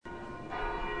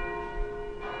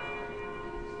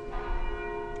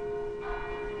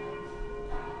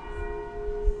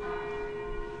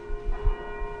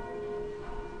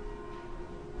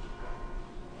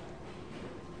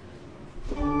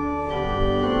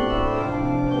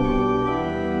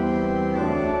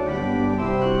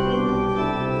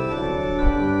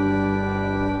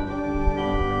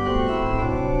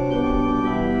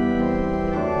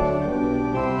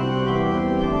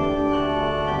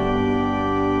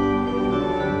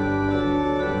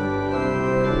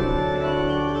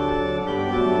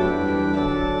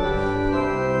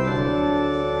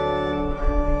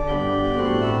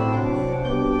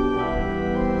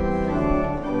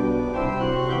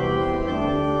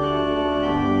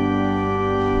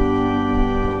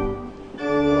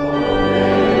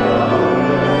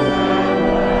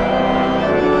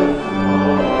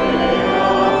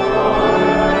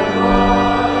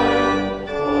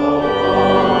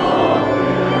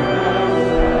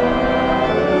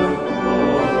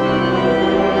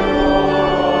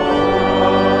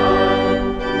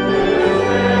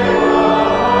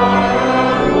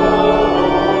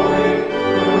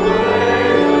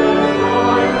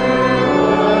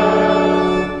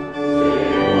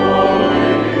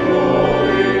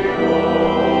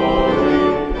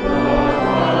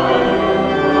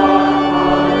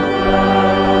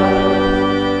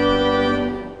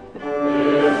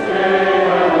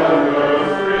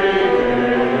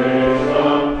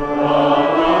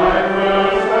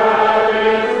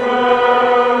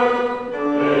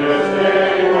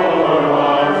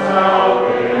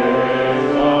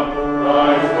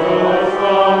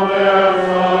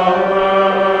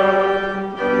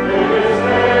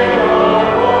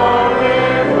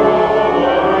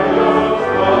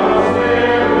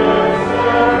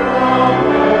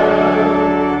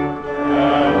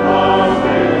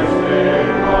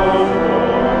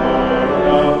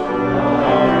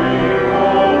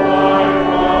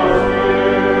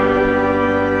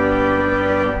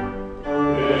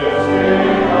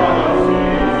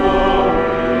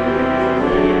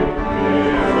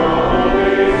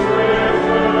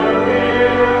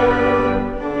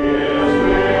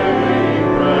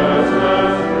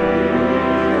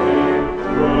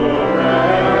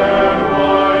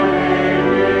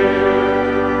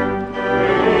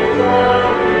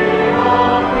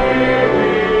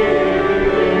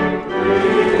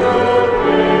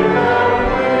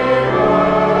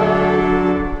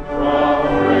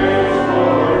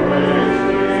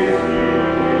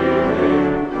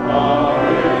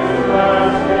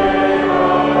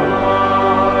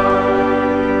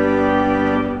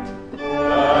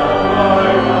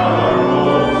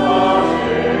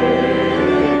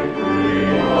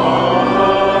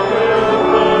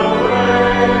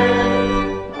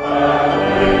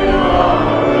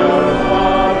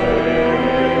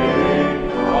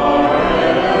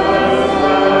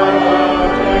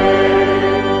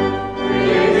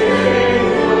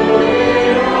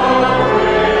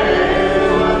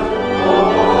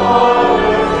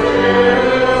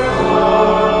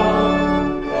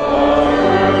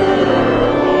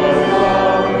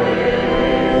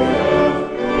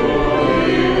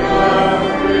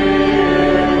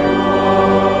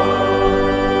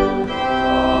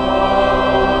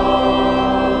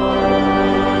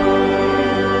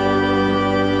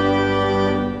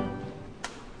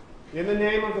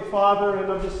Father, and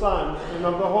of the Son, and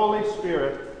of the Holy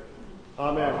Spirit.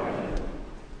 Amen.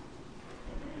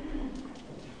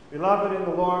 Beloved in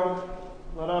the Lord,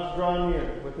 let us draw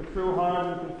near with a true heart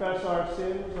and confess our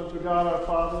sins unto God our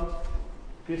Father,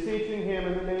 beseeching him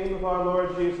in the name of our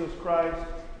Lord Jesus Christ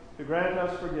to grant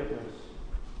us forgiveness.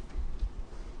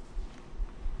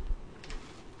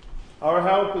 Our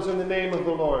help is in the name of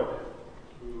the Lord,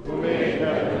 who made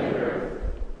heaven and earth.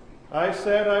 I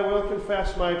said, I will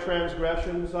confess my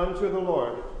transgressions unto the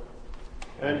Lord,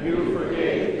 and you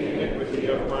forgave the iniquity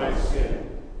of my sin.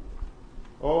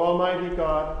 O Almighty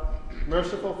God,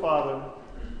 merciful Father,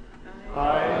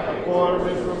 I, a poor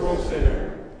miserable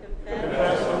sinner,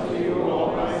 confess unto you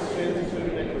all my sins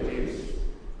and iniquities,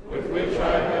 with which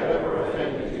I have ever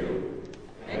offended you,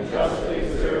 and justly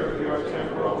deserve your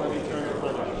temporal and eternal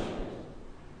punishment.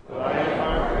 But I am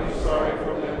heartily sorry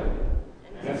for them,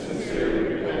 and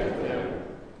sincerely repent of them,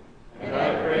 and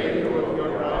I pray you of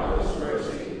your boundless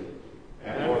mercy,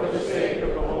 and for the sake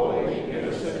of the holy,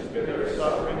 innocent, bitter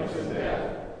sufferings and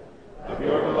death of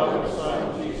your beloved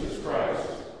Son, Jesus Christ,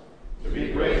 to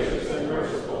be gracious and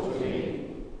merciful to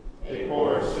me, a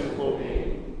poor, sinful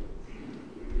being.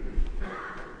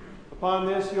 Upon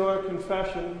this your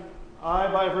confession,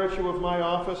 I, by virtue of my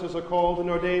office as a called and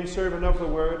ordained servant of the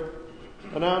Word,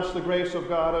 announce the grace of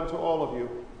God unto all of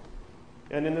you.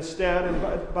 And in the stead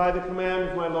and by the command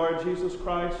of my Lord Jesus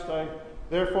Christ, I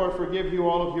therefore forgive you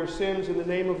all of your sins in the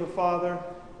name of the Father,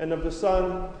 and of the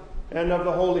Son, and of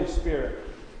the Holy Spirit.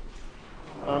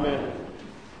 Amen.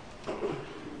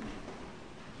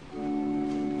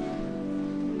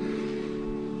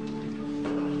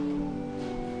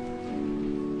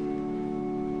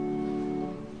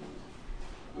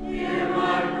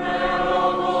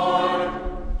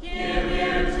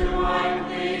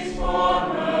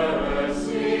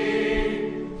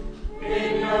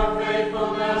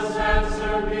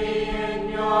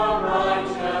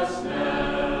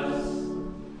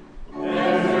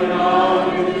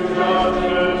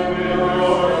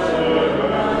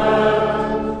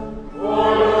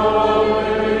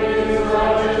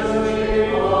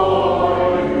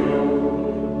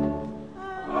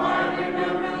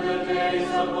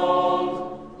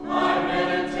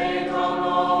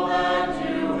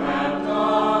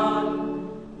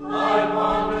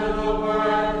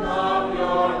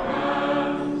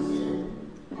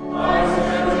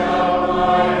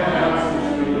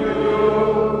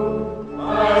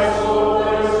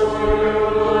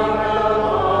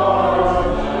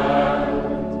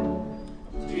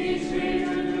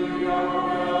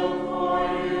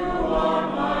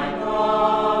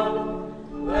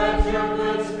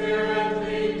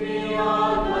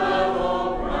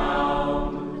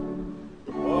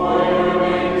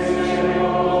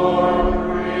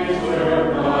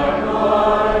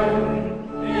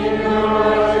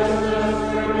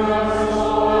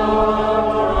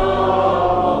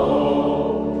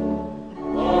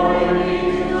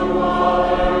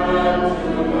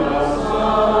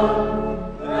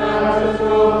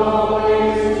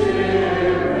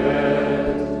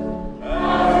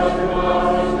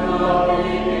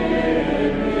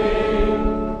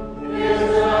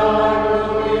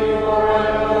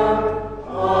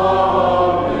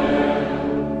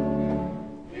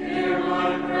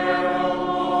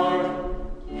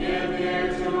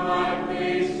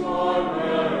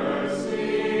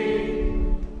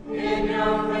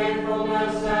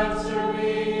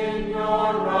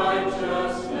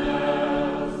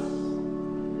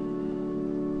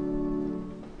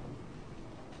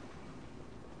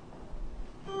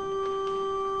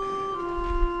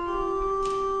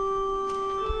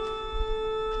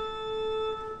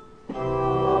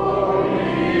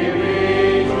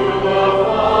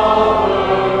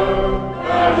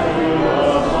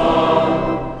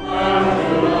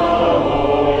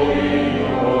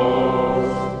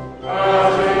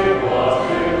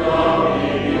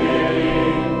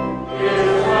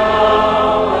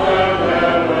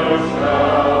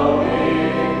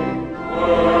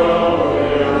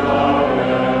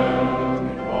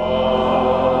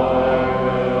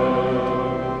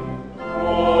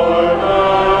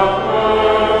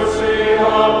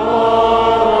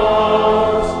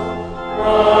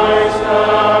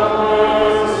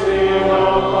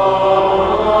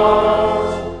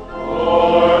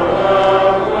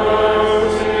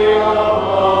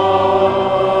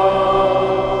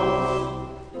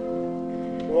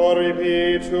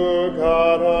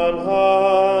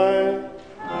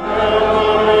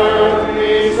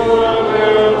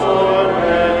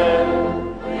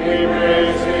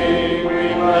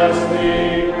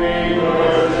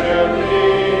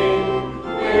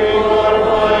 We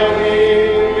glorify thee,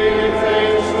 we give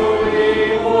thanks to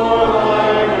thee,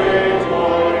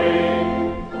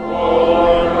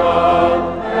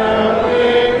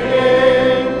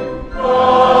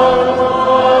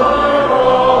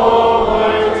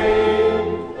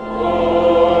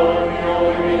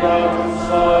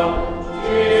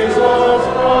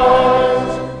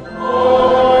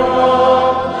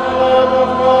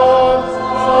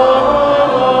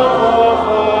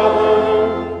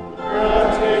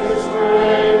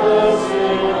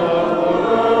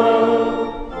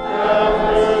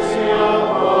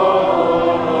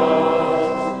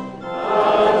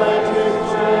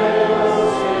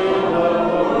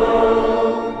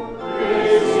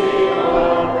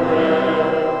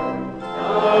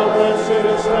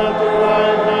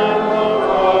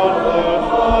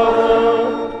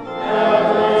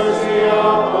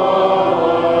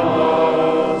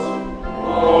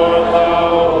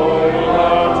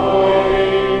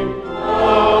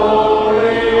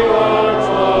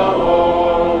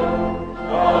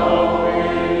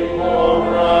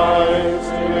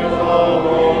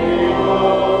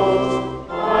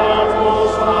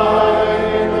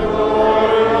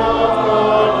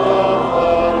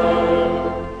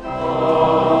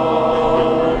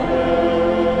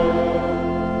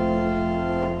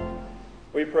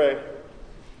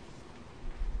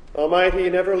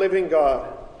 Almighty, never-living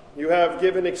God, you have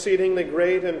given exceedingly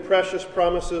great and precious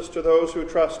promises to those who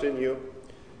trust in you.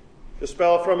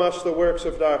 Dispel from us the works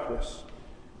of darkness,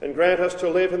 and grant us to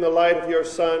live in the light of your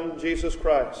Son, Jesus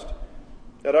Christ,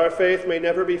 that our faith may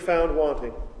never be found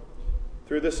wanting.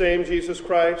 Through the same Jesus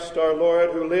Christ, our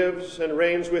Lord, who lives and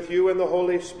reigns with you in the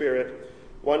Holy Spirit,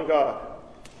 one God,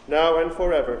 now and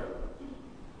forever.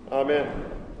 Amen.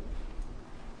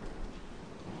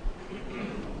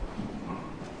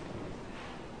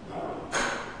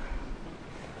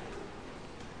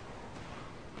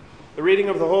 The reading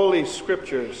of the Holy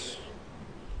Scriptures.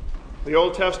 The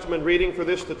Old Testament reading for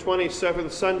this, the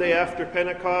 27th Sunday after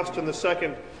Pentecost and the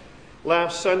second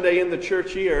last Sunday in the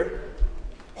church year,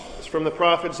 is from the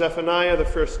prophet Zephaniah, the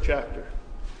first chapter.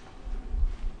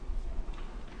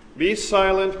 Be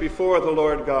silent before the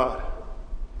Lord God,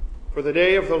 for the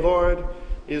day of the Lord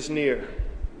is near.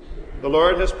 The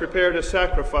Lord has prepared a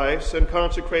sacrifice and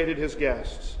consecrated his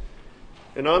guests.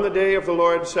 And on the day of the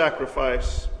Lord's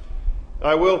sacrifice,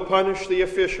 I will punish the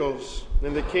officials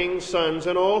and the king's sons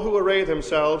and all who array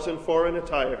themselves in foreign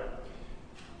attire.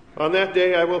 On that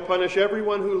day I will punish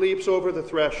everyone who leaps over the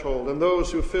threshold and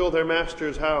those who fill their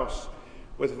master's house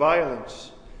with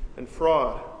violence and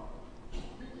fraud.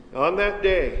 On that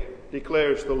day,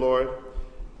 declares the Lord,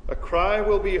 a cry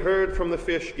will be heard from the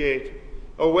fish gate,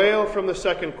 a wail from the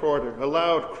second quarter, a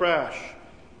loud crash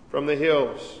from the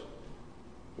hills.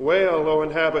 Wail, O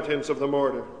inhabitants of the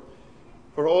mortar,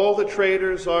 for all the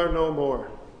traders are no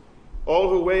more. All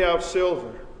who weigh out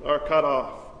silver are cut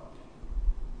off.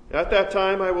 At that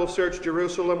time I will search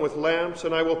Jerusalem with lamps,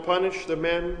 and I will punish the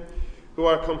men who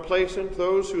are complacent,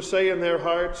 those who say in their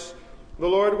hearts, the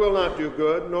Lord will not do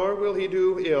good, nor will he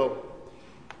do ill.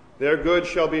 Their goods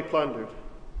shall be plundered,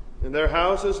 and their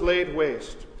houses laid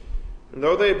waste. And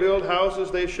though they build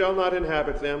houses, they shall not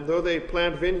inhabit them. Though they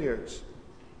plant vineyards,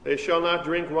 they shall not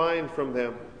drink wine from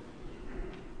them.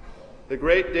 The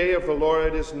great day of the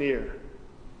Lord is near,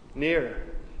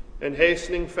 and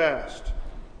hastening fast.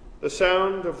 The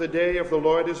sound of the day of the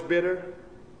Lord is bitter.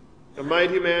 A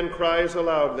mighty man cries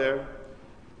aloud there.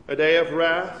 A day of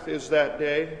wrath is that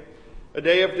day, a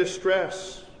day of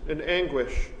distress and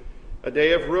anguish, a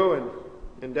day of ruin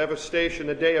and devastation,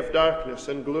 a day of darkness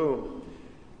and gloom,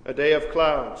 a day of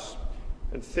clouds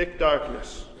and thick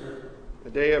darkness, a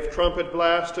day of trumpet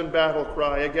blast and battle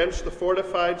cry against the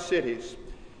fortified cities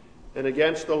and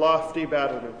against the lofty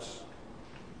battlements.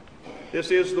 This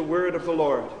is the word of the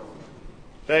Lord.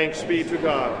 Thanks be to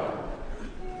God.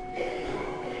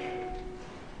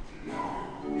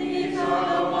 These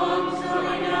are the ones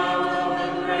coming out of the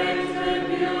great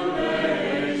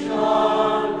tribulation.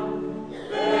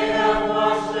 They have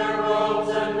washed their robes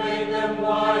and made them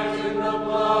white in the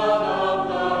blood of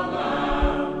the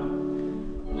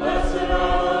Lamb. Blessed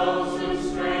are those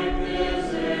whose strength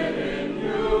is in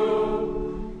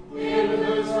you, in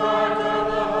whose heart are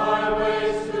the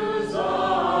highways to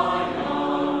Zion.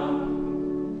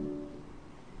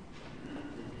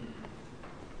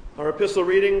 Our epistle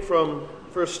reading from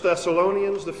 1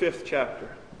 Thessalonians, the 5th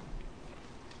chapter.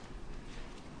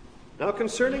 Now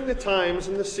concerning the times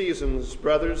and the seasons,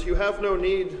 brothers, you have no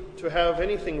need to have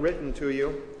anything written to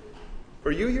you,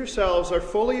 for you yourselves are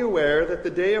fully aware that the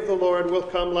day of the Lord will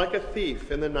come like a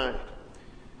thief in the night.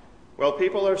 While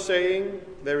people are saying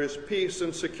there is peace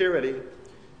and security,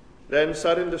 then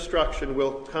sudden destruction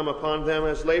will come upon them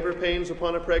as labor pains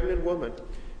upon a pregnant woman,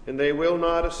 and they will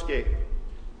not escape.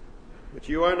 But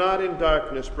you are not in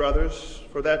darkness, brothers,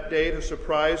 for that day to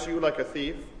surprise you like a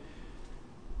thief.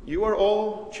 You are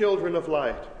all children of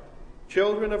light,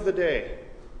 children of the day.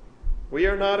 We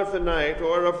are not of the night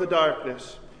or of the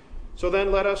darkness. So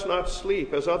then let us not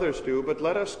sleep as others do, but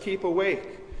let us keep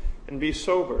awake and be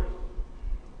sober.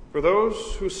 For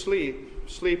those who sleep,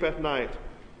 sleep at night,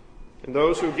 and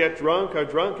those who get drunk are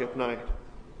drunk at night.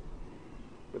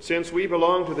 But since we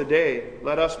belong to the day,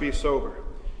 let us be sober,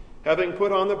 having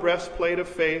put on the breastplate of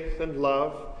faith and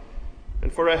love,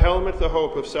 and for a helmet the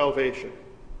hope of salvation.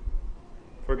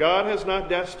 For God has not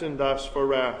destined us for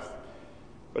wrath,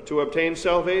 but to obtain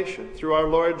salvation through our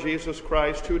Lord Jesus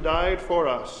Christ, who died for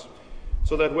us,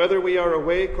 so that whether we are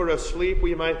awake or asleep,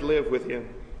 we might live with him.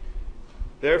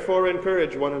 Therefore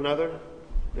encourage one another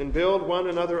and build one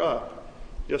another up,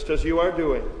 just as you are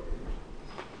doing.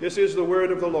 This is the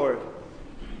word of the Lord.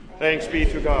 Thanks be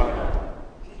to God.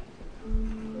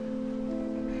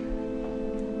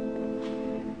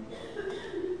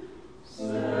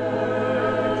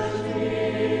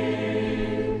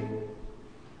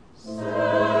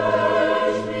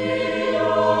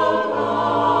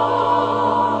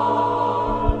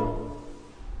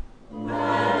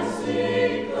 And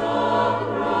seek the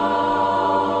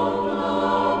ground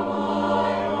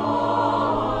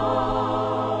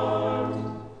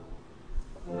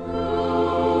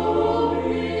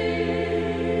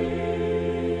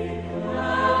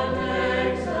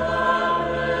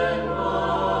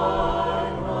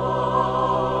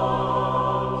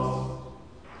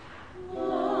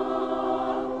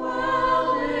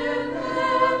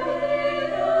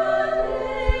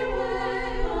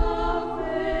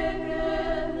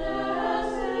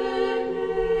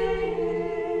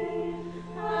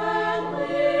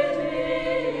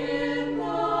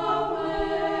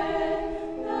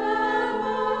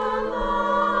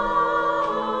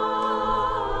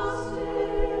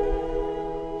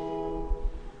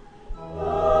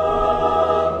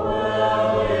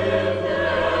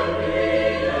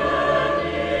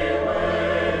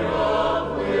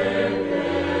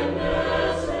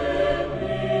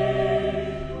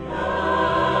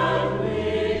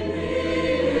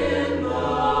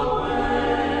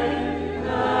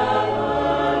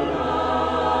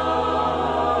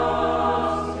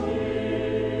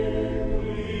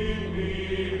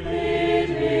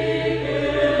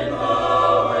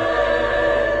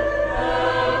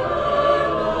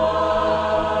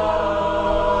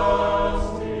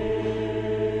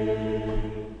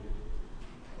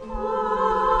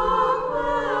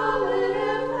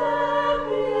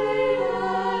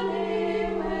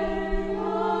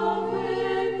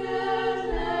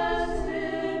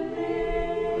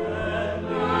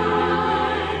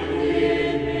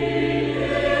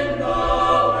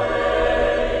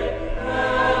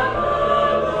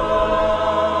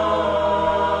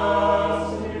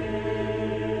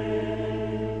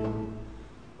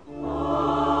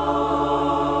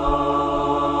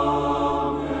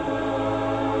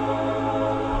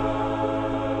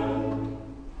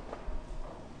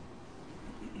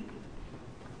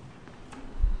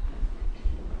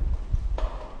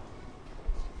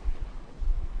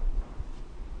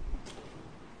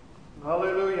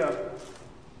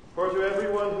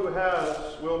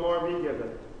has will more be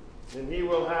given, and he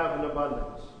will have an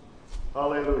abundance.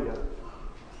 Alleluia.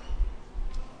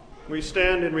 We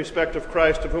stand in respect of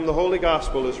Christ, of whom the Holy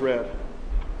Gospel is read.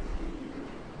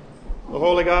 The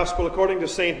Holy Gospel according to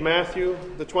St. Matthew,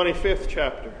 the 25th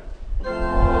chapter.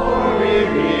 Glory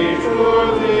be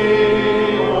to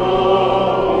thee, O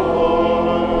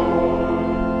Lord.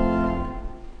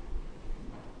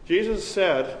 Jesus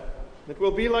said, "It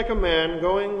will be like a man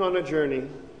going on a journey,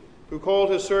 who called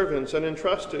his servants and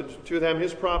entrusted to them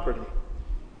his property.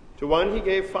 To one he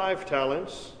gave 5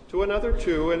 talents, to another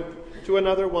 2, and to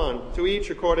another 1, to each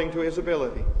according to his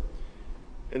ability.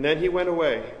 And then he went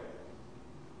away.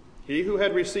 He who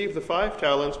had received the 5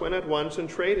 talents went at once and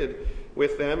traded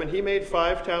with them, and he made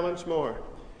 5 talents more.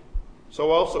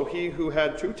 So also he who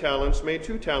had 2 talents made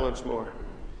 2 talents more.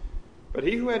 But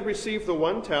he who had received the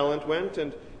 1 talent went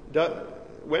and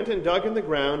dug in the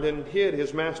ground and hid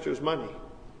his master's money.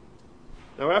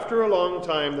 Now after a long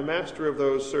time the master of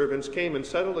those servants came and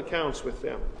settled accounts with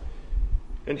them.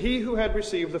 And he who had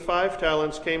received the 5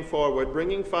 talents came forward,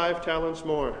 bringing 5 talents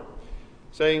more,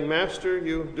 saying, 'Master,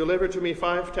 you delivered to me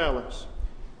 5 talents.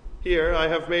 Here I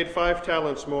have made 5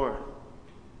 talents more.'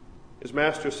 His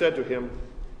master said to him,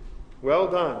 'Well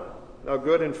done, thou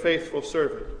good and faithful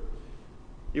servant.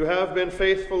 You have been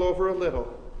faithful over a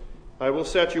little. I will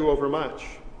set you over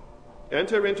much.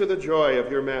 Enter into the joy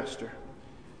of your master.'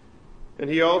 And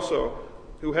he also,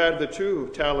 who had the 2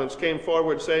 talents, came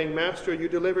forward, saying, 'Master, you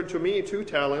delivered to me 2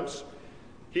 talents.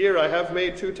 Here I have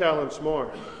made 2 talents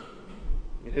more.'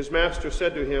 And his master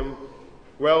said to him,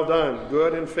 'Well done,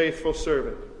 good and faithful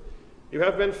servant. You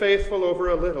have been faithful over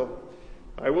a little.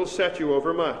 I will set you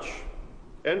over much.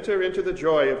 Enter into the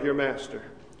joy of your master.'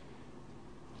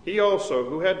 He also,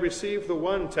 who had received the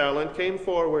 1 talent, came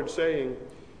forward, saying,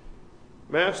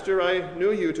 'Master, I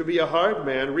knew you to be a hard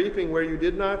man, reaping where you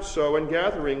did not sow and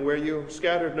gathering where you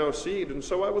scattered no seed. And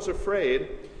so I was afraid,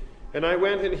 and I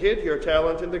went and hid your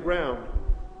talent in the ground.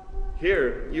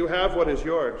 Here, you have what is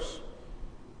yours.'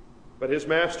 But his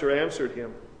master answered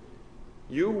him,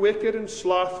 'You wicked and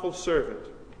slothful servant.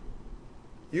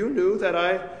 You knew that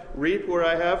I reap where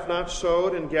I have not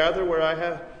sowed and gather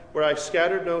where I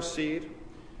scattered no seed.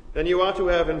 Then you ought to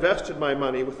have invested my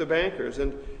money with the bankers,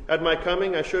 and at my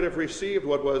coming I should have received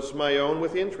what was my own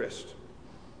with interest.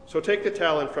 So take the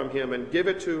talent from him and give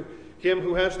it to him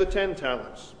who has the 10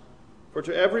 talents. For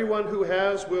to everyone who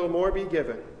has will more be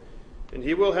given, and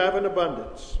he will have an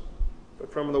abundance.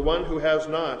 But from the one who has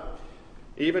not,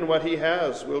 even what he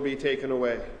has will be taken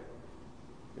away.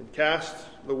 And cast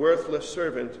the worthless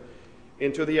servant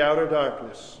into the outer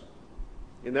darkness.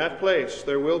 In that place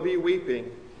there will be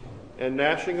weeping and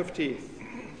gnashing of teeth.'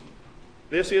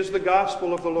 This is the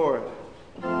gospel of the Lord.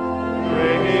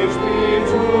 Praise be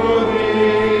to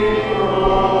thee,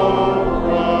 O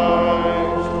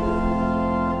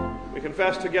Christ." We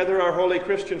confess together our holy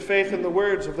Christian faith in the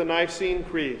words of the Nicene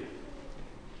Creed.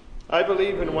 I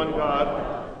believe in one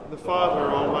God, the Father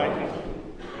Almighty,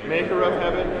 maker of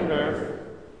heaven and earth,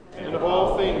 and of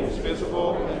all things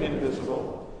visible and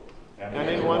invisible, and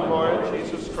in one Lord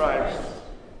Jesus Christ,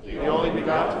 the only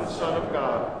begotten Son of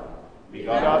God,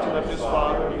 begotten of his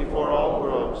Father before all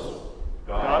worlds,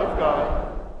 God of God,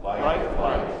 light of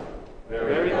light,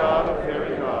 very God of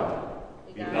very God,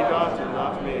 begotten,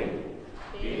 not made,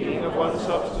 being of one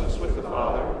substance with the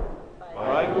Father,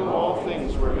 by whom all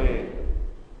things were made,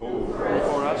 who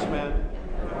for us men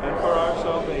and for our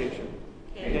salvation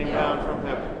came down from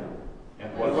heaven,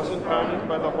 and was incarnate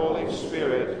by the Holy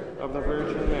Spirit of the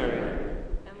Virgin Mary,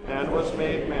 and was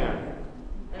made man,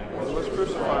 and was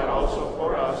crucified also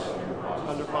for us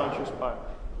under Pontius Pilate.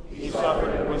 He suffered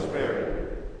and was buried.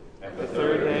 The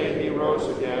 3rd day he rose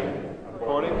again,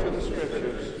 according to the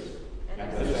Scriptures,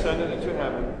 and descended into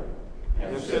heaven,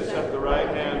 and sits at the right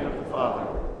hand of the Father.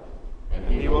 And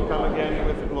he will come again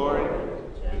with glory,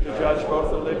 to judge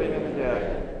both the living and the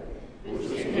dead,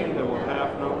 whose kingdom will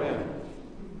have no end.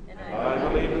 I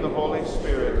believe in the Holy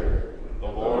Spirit, the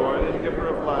Lord and giver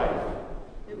of life,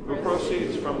 who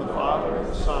proceeds from the Father and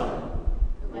the Son,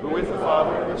 who with the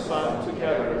Father and the Son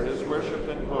together is worshipped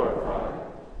and glorified,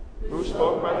 who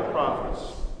spoke by the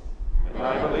prophets. And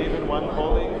I believe in one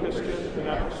holy Christian and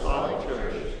apostolic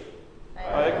church.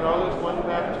 I acknowledge one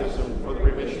baptism for the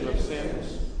remission of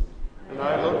sins, and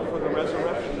I look for the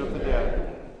resurrection of the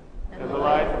dead and the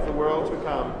life of the world to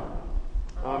come.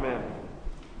 Amen.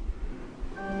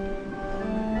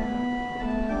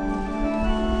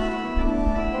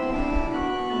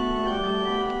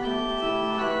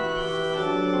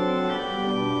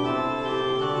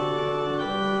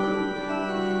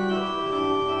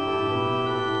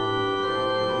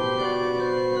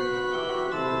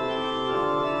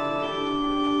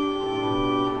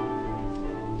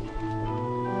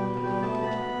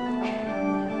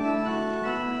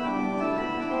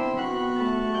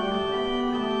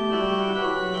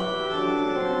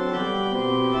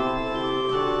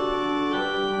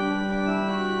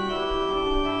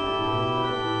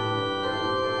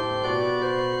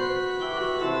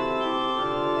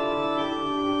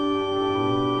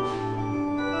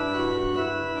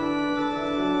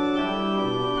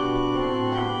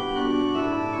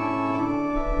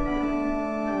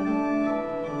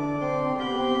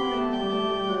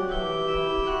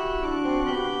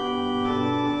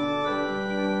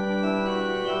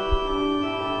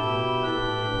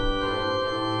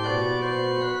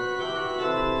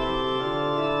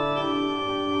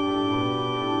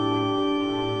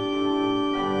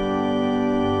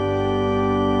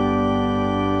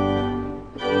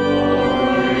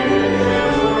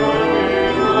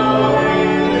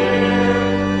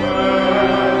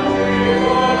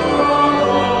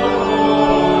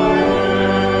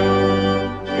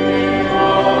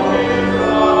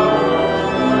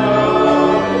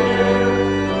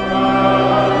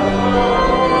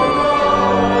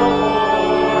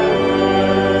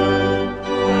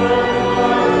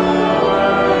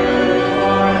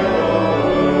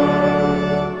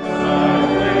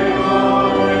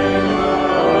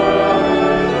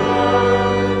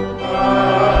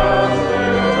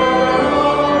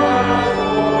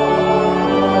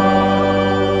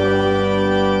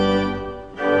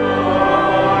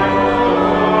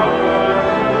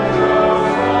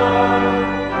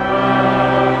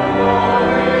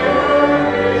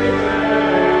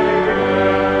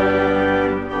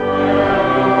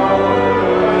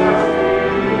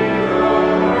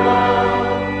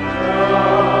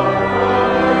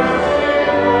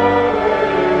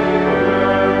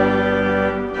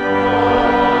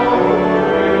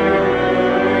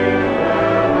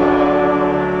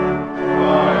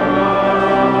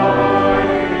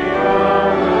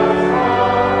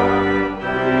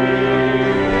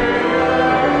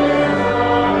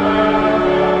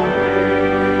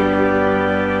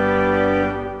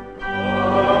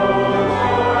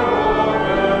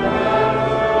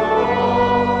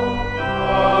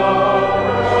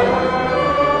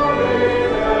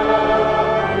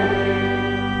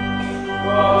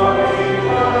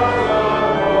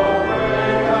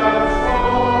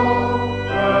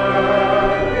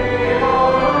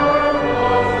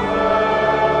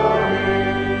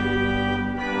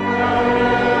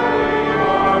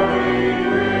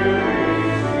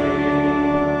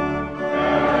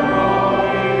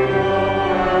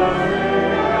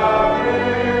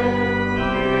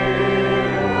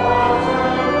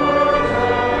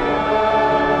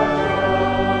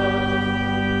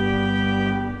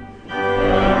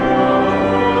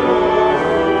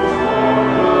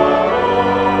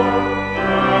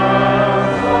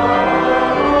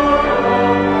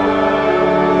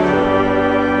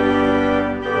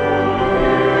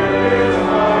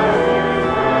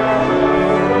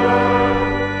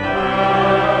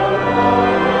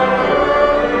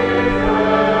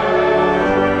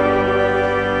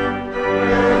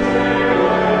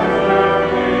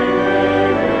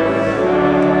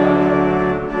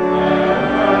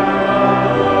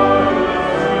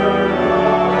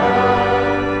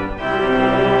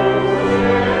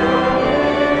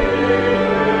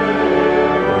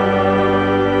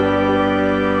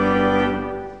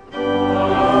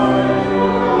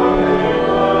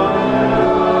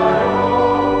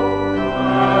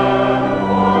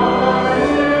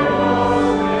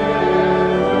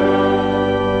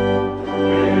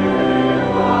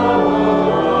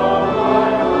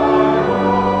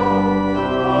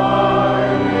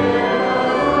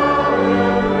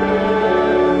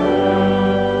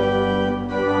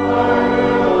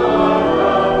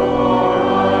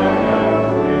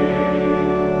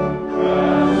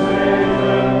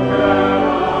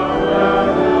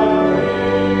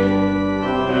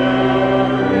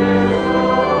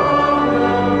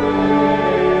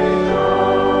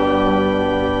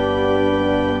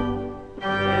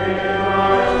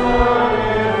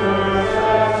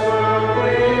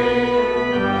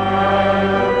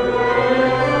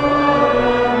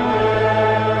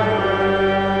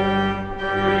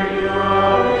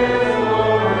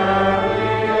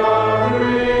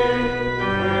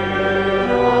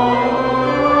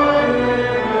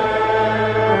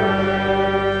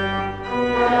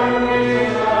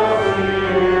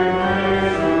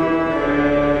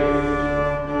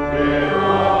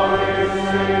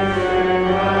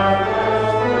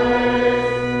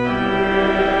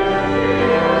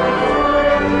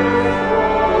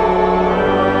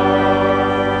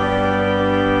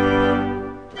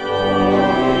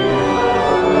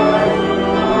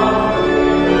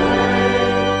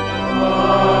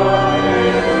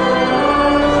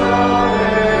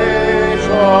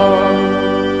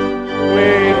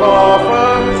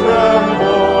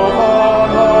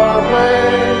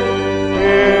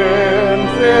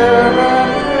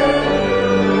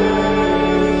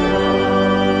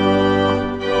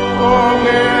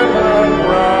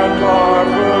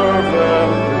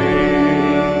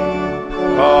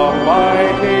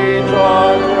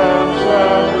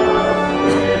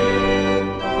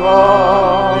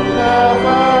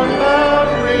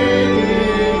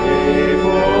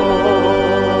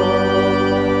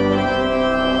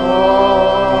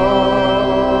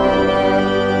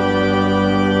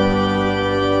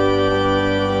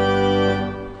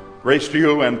 Grace to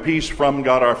you and peace from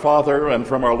God our Father and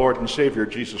from our Lord and Savior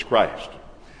Jesus Christ.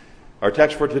 Our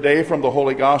text for today from the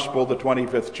Holy Gospel, the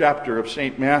 25th chapter of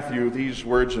St. Matthew, these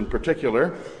words in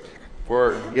particular.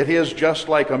 For it is just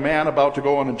like a man about to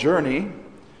go on a journey,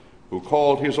 who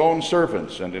called his own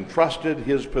servants and entrusted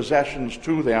his possessions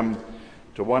to them.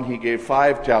 To one he gave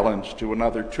 5 talents, to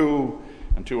another 2,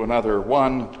 and to another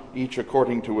 1, each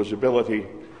according to his ability,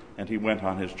 and he went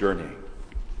on his journey.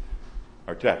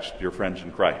 Our text, dear friends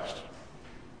in Christ.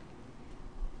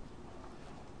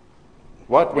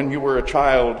 What, when you were a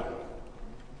child,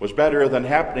 was better than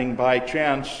happening by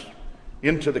chance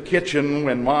into the kitchen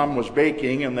when Mom was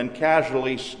baking and then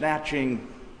casually snatching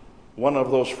one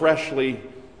of those freshly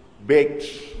baked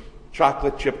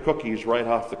chocolate chip cookies right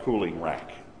off the cooling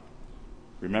rack?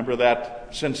 Remember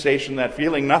that sensation, that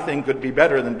feeling? Nothing could be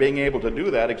better than being able to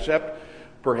do that, except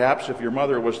perhaps if your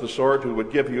mother was the sort who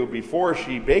would give you, before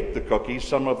she baked the cookies,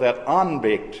 some of that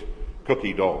unbaked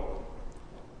cookie dough.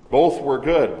 Both were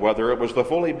good, whether it was the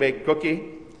fully baked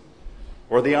cookie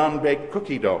or the unbaked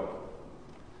cookie dough.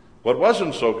 What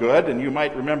wasn't so good, and you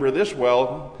might remember this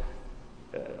well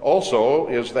also,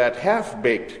 is that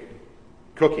half-baked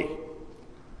cookie.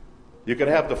 You could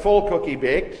have the full cookie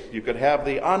baked, you could have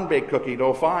the unbaked cookie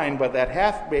dough, fine, but that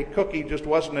half-baked cookie just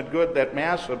wasn't as good. That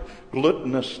mass of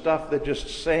glutinous stuff that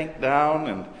just sank down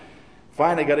and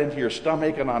finally got into your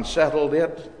stomach and unsettled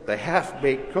it, the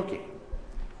half-baked cookie.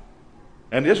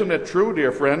 And isn't it true,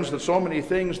 dear friends, that so many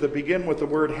things that begin with the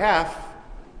word half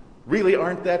really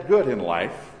aren't that good in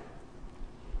life?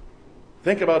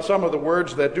 Think about some of the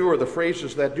words that do, or the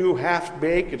phrases that do.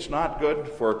 Half-bake, it's not good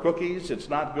for cookies. It's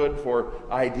not good for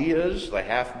ideas, the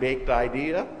half-baked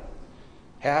idea.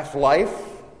 Half-life,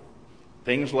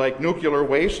 things like nuclear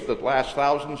waste that lasts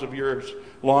thousands of years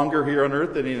longer here on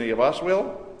earth than any of us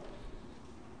will.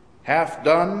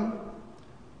 Half-done,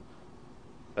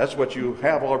 that's what you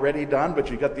have already done, but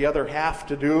you got the other half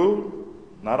to do.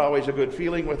 Not always a good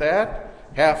feeling with that.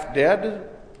 Half-dead,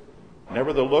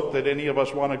 never the look that any of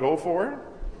us want to go for.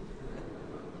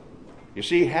 You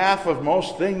see, half of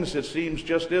most things, it seems,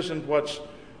 just isn't what's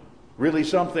really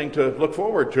something to look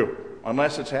forward to.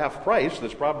 Unless it's half price,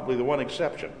 that's probably the one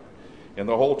exception in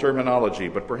the whole terminology.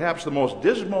 But perhaps the most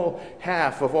dismal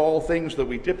half of all things that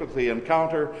we typically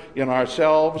encounter in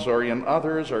ourselves or in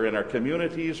others or in our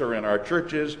communities or in our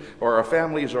churches or our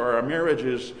families or our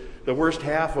marriages, the worst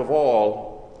half of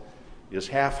all is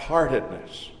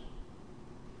half-heartedness.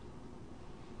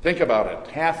 Think about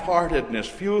it. Half-heartedness.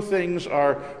 Few things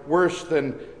are worse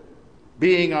than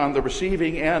being on the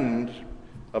receiving end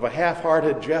of a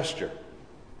half-hearted gesture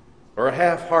or a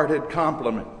half-hearted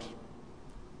compliment.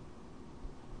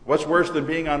 What's worse than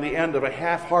being on the end of a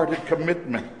half-hearted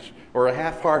commitment or a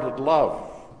half-hearted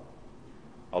love?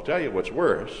 I'll tell you what's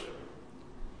worse.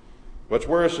 What's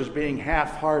worse is being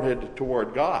half-hearted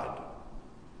toward God.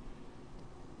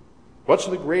 What's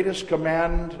the greatest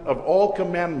command of all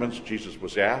commandments, Jesus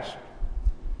was asked.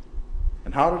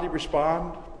 And how did he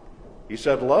respond? He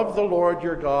said, love the Lord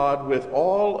your God with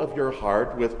all of your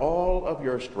heart, with all of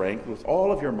your strength, with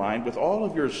all of your mind, with all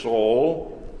of your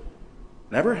soul.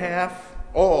 Never half,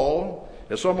 all.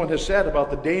 As someone has said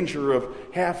about the danger of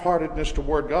half-heartedness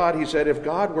toward God, he said, if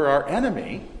God were our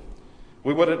enemy,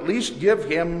 we would at least give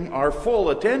him our full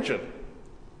attention.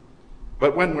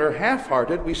 But when we're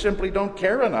half-hearted, we simply don't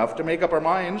care enough to make up our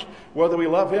minds whether we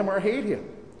love him or hate him.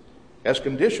 As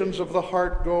conditions of the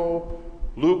heart go,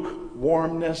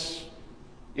 lukewarmness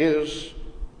is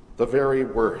the very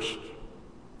worst.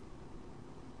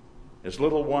 It's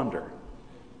little wonder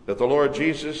that the Lord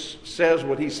Jesus says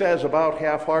what he says about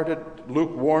half-hearted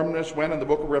lukewarmness when in the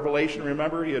book of Revelation,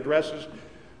 remember, he addresses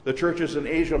the churches in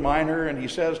Asia Minor, and he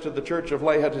says to the church of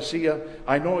Laodicea,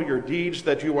 I know your deeds,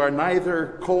 that you are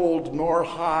neither cold nor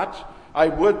hot. I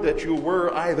would that you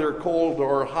were either cold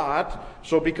or hot.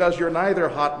 So because you're neither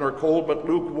hot nor cold, but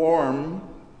lukewarm,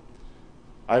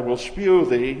 I will spew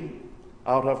thee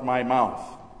out of my mouth.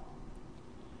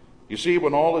 You see,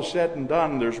 when all is said and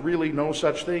done, there's really no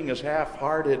such thing as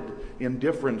half-hearted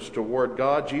indifference toward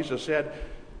God. Jesus said,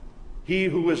 he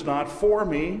who is not for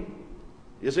me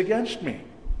is against me.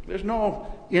 There's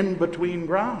no in-between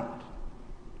ground.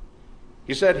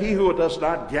 He said, he who does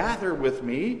not gather with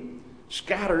me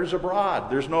scatters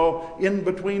abroad. There's no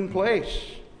in-between place.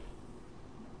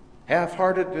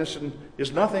 Half-heartedness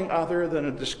is nothing other than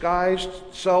a disguised,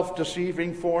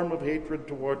 self-deceiving form of hatred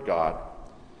toward God.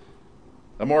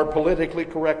 A more politically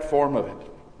correct form of it.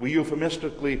 We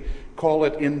euphemistically call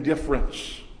it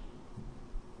indifference.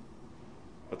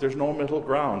 But there's no middle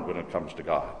ground when it comes to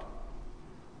God.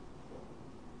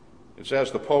 It's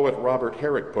as the poet Robert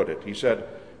Herrick put it. He said,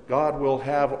 God will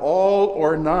have all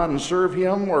or none serve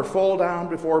him or fall down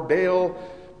before Bel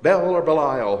or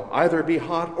Belial, either be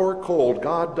hot or cold.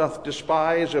 God doth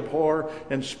despise, abhor,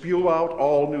 and spew out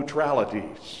all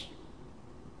neutralities.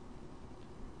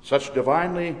 Such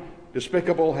divinely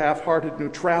despicable, half-hearted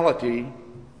neutrality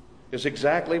is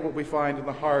exactly what we find in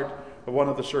the heart of one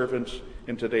of the servants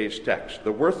in today's text.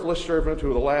 The worthless servant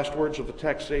who the last words of the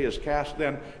text say is cast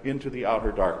then into the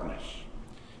outer darkness.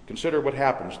 Consider what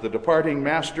happens. The departing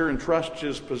master entrusts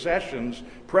his possessions,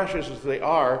 precious as they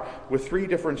are, with three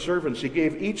different servants. He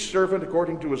gave each servant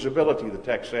according to his ability, the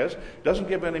text says. Doesn't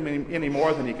give any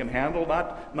more than he can handle,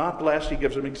 not less. He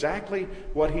gives him exactly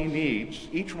what he needs.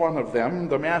 Each one of them,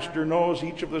 the master knows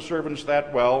each of the servants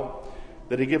that well,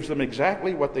 that he gives them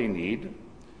exactly what they need.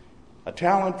 A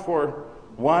talent for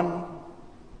one,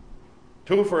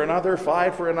 2 for another,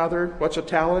 5 for another. What's a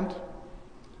talent?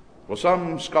 Well,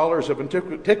 some scholars of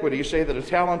antiquity say that a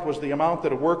talent was the amount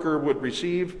that a worker would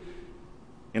receive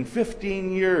in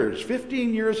 15 years.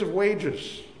 15 years of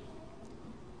wages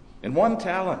in 1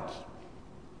 talent.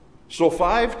 So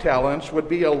 5 talents would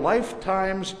be a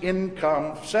lifetime's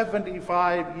income,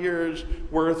 75 years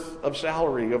worth of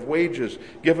salary, of wages,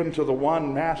 given to the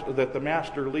one that the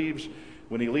master leaves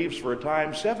when he leaves for a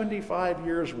time. 75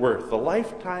 years worth, a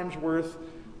lifetime's worth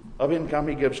of income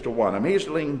he gives to one.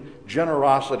 Amazing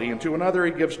generosity. And to another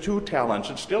he gives 2 talents.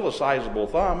 It's still a sizable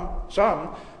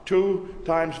sum. 2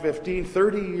 times 15,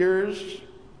 30 years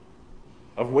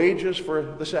of wages for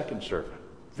the second servant.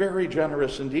 Very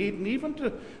generous indeed. And even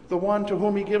to the one to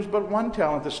whom he gives but 1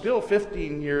 talent, there's still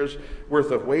 15 years worth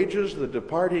of wages. The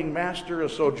departing master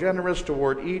is so generous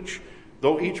toward each,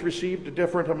 though each received a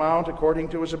different amount according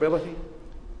to his ability.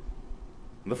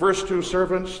 The first 2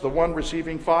 servants, the one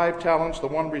receiving 5 talents, the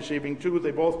one receiving 2,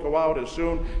 they both go out as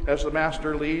soon as the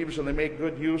master leaves, and they make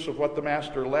good use of what the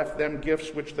master left them,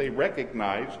 gifts which they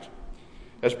recognized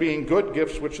as being good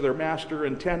gifts which their master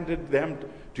intended them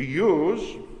to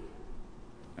use.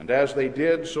 And as they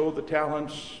did, so the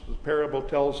talents, the parable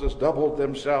tells us, doubled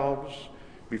themselves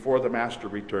before the master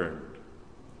returned.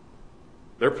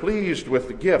 They're pleased with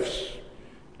the gifts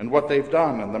and what they've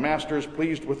done, and the master is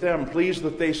pleased with them, pleased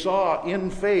that they saw in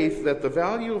faith that the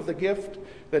value of the gift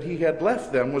that he had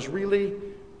left them was really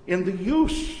in the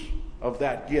use of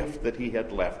that gift that he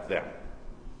had left them.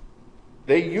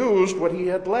 They used what he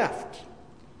had left.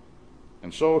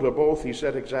 And so to both he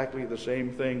said exactly the same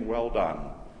thing: well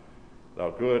done, thou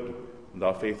good and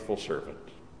thou faithful servant.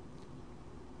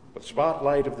 But the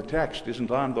spotlight of the text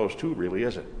isn't on those 2, really,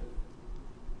 is it?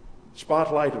 The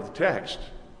spotlight of the text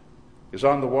is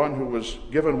on the one who was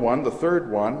given 1, the third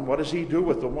one. What does he do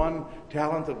with the 1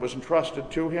 talent that was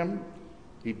entrusted to him?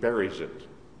 He buries it,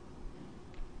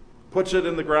 puts it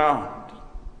in the ground.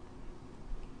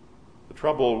 The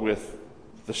trouble with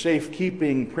the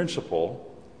safekeeping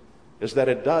principle is that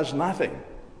it does nothing.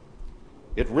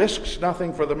 It risks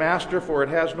nothing for the master, for it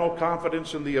has no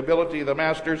confidence in the ability of the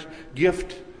master's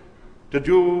gift to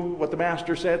do what the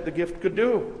master said the gift could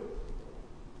do.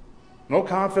 No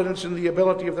confidence in the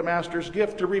ability of the master's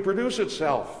gift to reproduce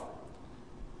itself.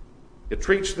 It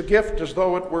treats the gift as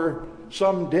though it were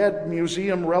some dead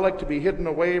museum relic to be hidden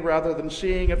away, rather than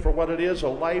seeing it for what it is: a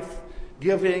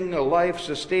life-giving, a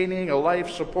life-sustaining, a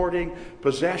life-supporting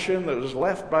possession that is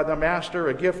left by the master,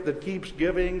 a gift that keeps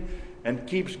giving and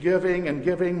keeps giving and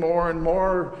giving more and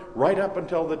more, right up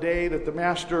until the day that the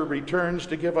master returns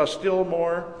to give us still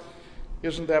more.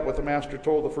 Isn't that what the master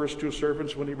told the first 2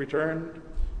 servants when he returned?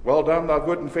 Well done, thou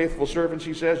good and faithful servants,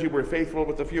 he says. You were faithful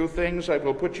with a few things. I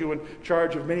will put you in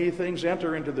charge of many things.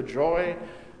 Enter into the joy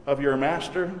of your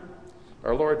master.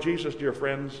 Our Lord Jesus, dear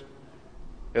friends,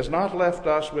 has not left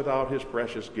us without his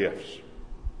precious gifts.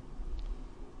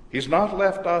 He's not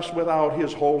left us without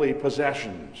his holy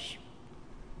possessions.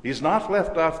 He's not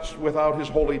left us without his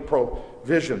holy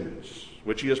provisions,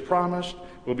 which he has promised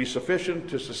will be sufficient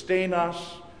to sustain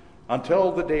us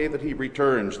until the day that he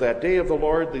returns. That day of the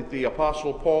Lord that the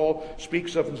Apostle Paul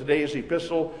speaks of in today's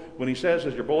epistle, when he says,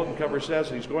 as your bulletin cover says,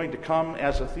 he's going to come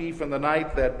as a thief in the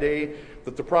night. That day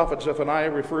that the prophet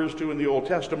Zephaniah refers to in the Old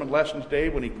Testament lesson today,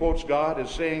 when he quotes God as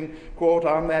saying, quote,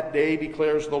 on that day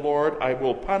declares the Lord, I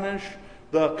will punish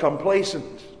the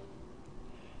complacent.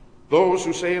 Those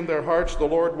who say in their hearts, the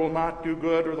Lord will not do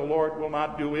good, or the Lord will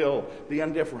not do ill. The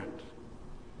indifferent,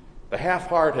 the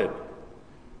half-hearted,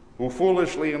 who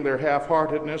foolishly in their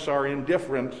half-heartedness are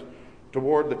indifferent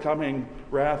toward the coming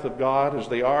wrath of God, as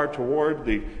they are toward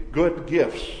the good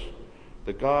gifts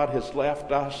that God has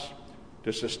left us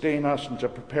to sustain us and to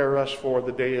prepare us for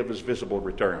the day of his visible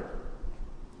return.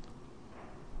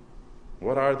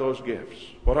 What are those gifts?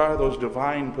 What are those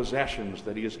divine possessions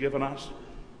that he has given us?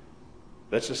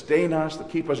 that sustain us, that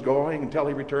keep us going until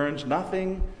he returns,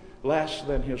 nothing less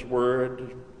than his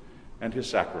word and his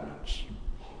sacraments.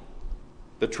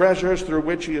 The treasures through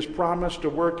which he has promised to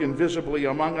work invisibly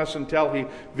among us until he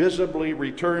visibly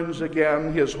returns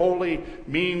again, his holy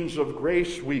means of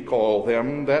grace, we call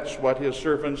them. That's what his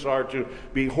servants are to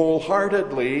be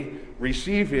wholeheartedly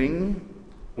receiving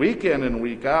week in and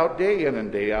week out, day in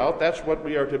and day out. That's what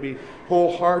we are to be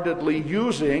wholeheartedly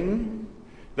using.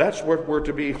 That's what we're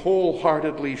to be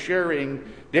wholeheartedly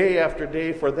sharing day after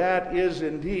day, for that is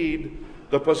indeed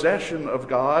the possession of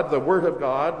God, the Word of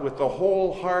God, with the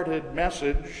wholehearted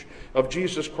message of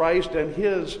Jesus Christ and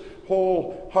his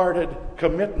wholehearted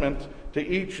commitment to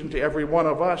each and to every one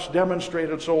of us,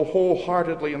 demonstrated so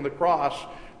wholeheartedly in the cross,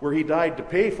 where he died to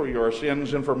pay for your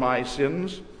sins and for my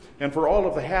sins, and for all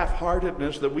of the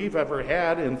half-heartedness that we've ever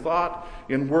had in thought,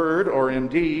 in word, or in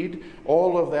deed,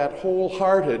 all of that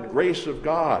wholehearted grace of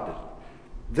God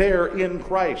there in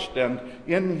Christ and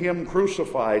in him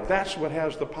crucified. That's what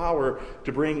has the power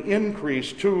to bring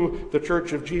increase to the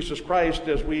Church of Jesus Christ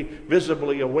as we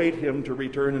visibly await him to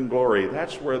return in glory.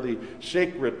 That's where the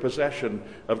sacred possession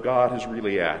of God is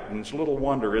really at. And it's little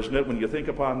wonder, isn't it, when you think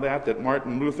upon that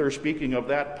Martin Luther, speaking of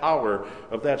that power,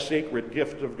 of that sacred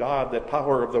gift of God, that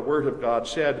power of the Word of God,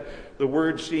 said, the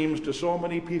Word seems to so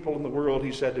many people in the world,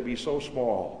 he said, to be so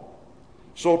small,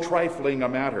 so trifling a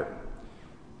matter.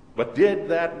 But did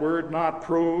that word not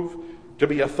prove to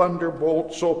be a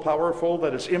thunderbolt so powerful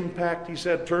that its impact, he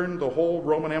said, turned the whole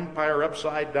Roman Empire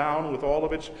upside down with all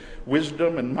of its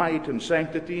wisdom and might and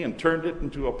sanctity, and turned it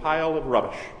into a pile of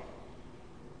rubbish?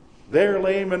 There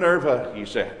lay Minerva, he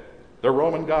said, the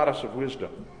Roman goddess of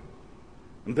wisdom.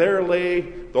 And there lay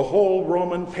the whole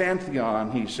Roman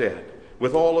pantheon, he said,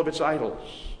 with all of its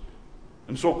idols.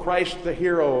 And so Christ the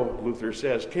hero, Luther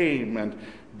says, came and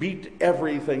beat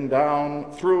everything down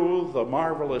through the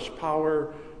marvelous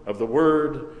power of the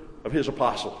word of his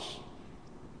apostles.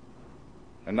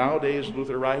 And nowadays,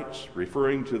 Luther writes,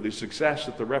 referring to the success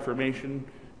that the Reformation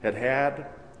had,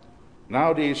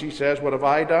 nowadays he says, what have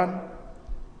I done?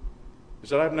 He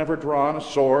said, I've never drawn a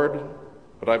sword,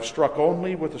 but I've struck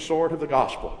only with the sword of the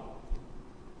gospel.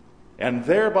 And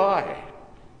thereby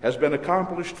has been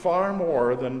accomplished far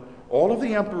more than all of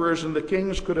the emperors and the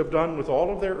kings could have done with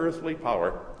all of their earthly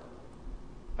power.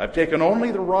 I've taken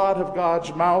only the rod of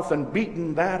God's mouth and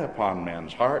beaten that upon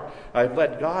man's heart. I've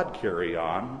let God carry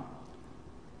on,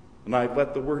 and I've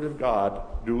let the Word of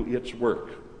God do its work.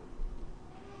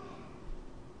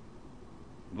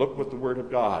 Look what the Word of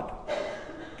God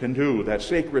can do, that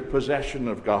sacred possession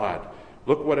of God.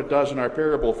 Look what it does in our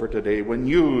parable for today. When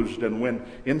used and when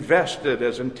invested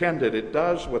as intended, it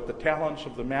does what the talents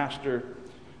of the master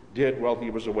did while he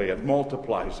was away. It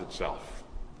multiplies itself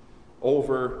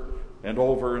over and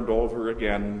over and over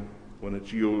again when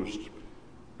it's used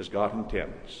as God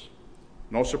intends.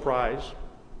 No surprise.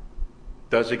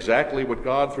 Does exactly what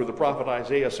God through the prophet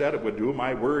Isaiah said it would do.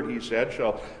 My word, he said,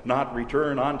 shall not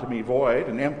return unto me void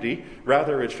and empty.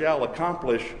 Rather, it shall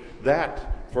accomplish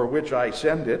that for which I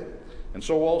send it. And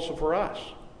so also for us.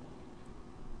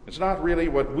 It's not really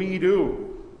what we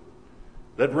do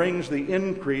that brings the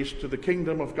increase to the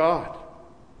kingdom of God.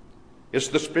 It's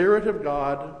the Spirit of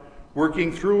God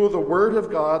working through the Word of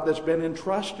God that's been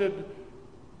entrusted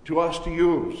to us to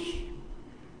use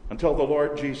until the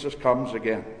Lord Jesus comes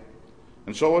again.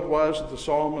 And so it was that the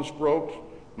psalmist wrote,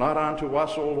 not unto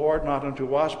us, O Lord, not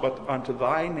unto us, but unto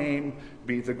thy name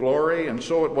be the glory. And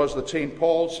so it was that St.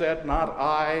 Paul said, not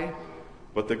I,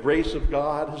 but the grace of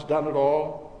God has done it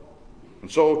all. And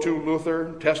so too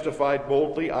Luther testified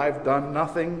boldly, I've done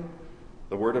nothing.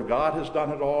 The Word of God has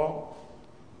done it all.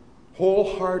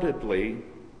 Wholeheartedly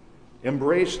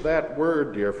embrace that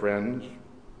word, dear friends.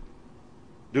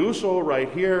 Do so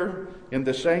right here in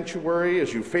the sanctuary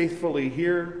as you faithfully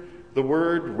hear the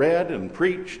word read and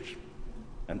preached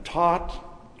and taught.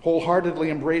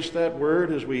 Wholeheartedly embrace that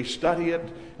word as we study it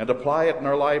and apply it in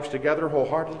our lives together.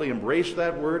 Wholeheartedly embrace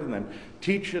that word and then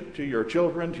teach it to your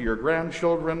children, to your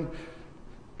grandchildren.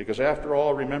 Because after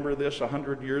all, remember this,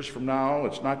 100 years from now,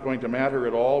 it's not going to matter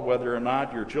at all whether or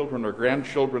not your children or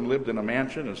grandchildren lived in a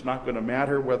mansion. It's not going to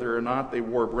matter whether or not they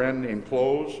wore brand name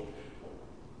clothes.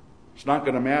 It's not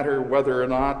going to matter whether or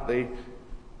not they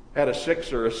had a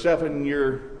 6 or a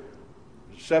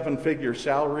 7-figure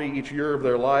salary each year of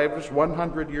their lives.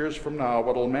 100 years from now,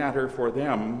 what will matter for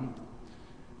them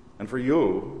and for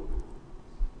you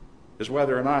is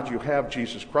whether or not you have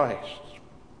Jesus Christ,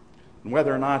 and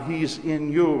whether or not he's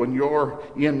in you and you're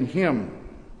in him,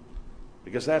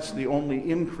 because that's the only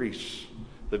increase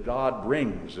that God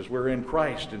brings as we're in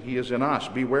Christ and he is in us.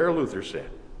 Beware, Luther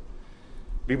said.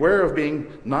 Beware of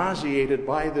being nauseated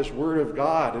by this Word of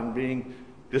God and being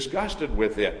disgusted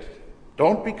with it.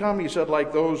 Don't become, he said,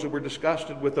 like those who were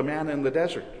disgusted with the manna in the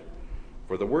desert.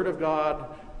 For the Word of God,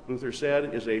 Luther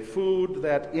said, is a food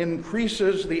that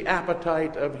increases the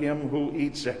appetite of him who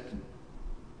eats it.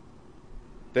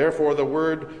 Therefore, the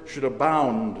Word should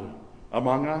abound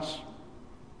among us.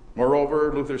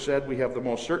 Moreover, Luther said, we have the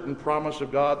most certain promise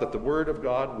of God that the Word of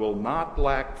God will not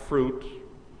lack fruit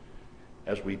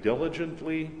as we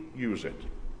diligently use it.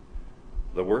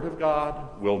 The Word of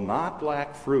God will not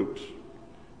lack fruit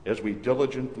as we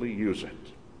diligently use it.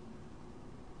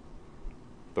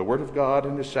 The Word of God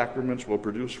and His sacraments will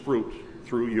produce fruit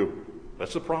through you.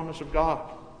 That's the promise of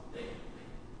God.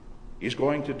 He's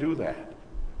going to do that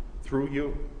through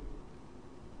you.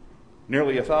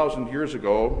 Nearly 1,000 years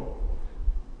ago,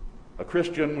 a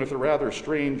Christian with a rather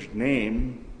strange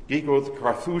name, Guigou the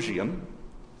Carthusian,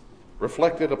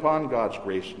 reflected upon God's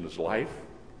grace in his life.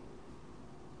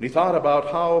 And he thought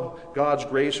about how God's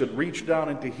grace had reached down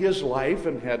into his life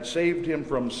and had saved him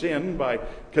from sin by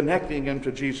connecting him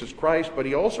to Jesus Christ. But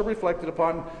he also reflected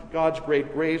upon God's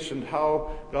great grace and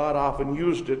how God often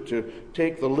used it to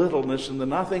take the littleness and the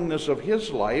nothingness of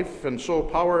his life and so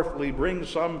powerfully bring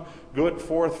some good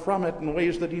forth from it in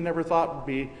ways that he never thought would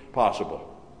be possible.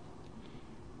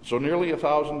 So nearly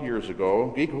 1,000 years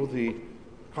ago, Guigou the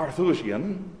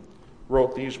Carthusian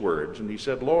wrote these words, and he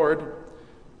said, Lord,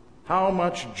 how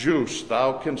much juice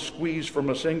thou canst squeeze from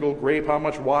a single grape, how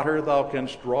much water thou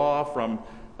canst draw from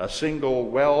a single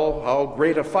well, how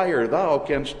great a fire thou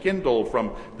canst kindle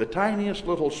from the tiniest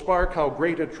little spark, how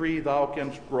great a tree thou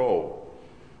canst grow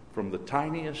from the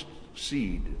tiniest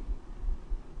seed.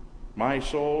 My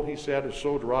soul, he said, is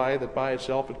so dry that by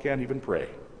itself it can't even pray.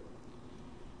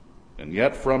 And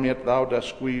yet from it thou dost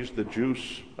squeeze the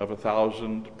juice of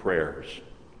 1,000 prayers.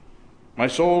 My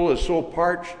soul is so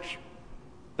parched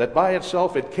that by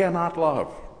itself it cannot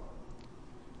love.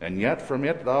 And yet from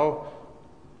it thou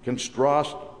canst draw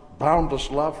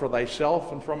boundless love for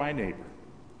thyself and for my neighbor.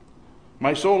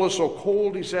 My soul is so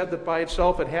cold, he said, that by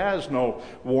itself it has no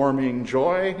warming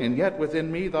joy, and yet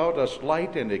within me thou dost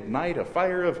light and ignite a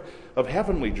fire of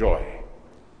heavenly joy.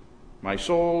 My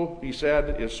soul, he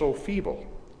said, is so feeble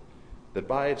that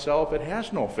by itself it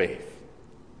has no faith.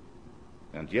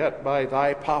 And yet by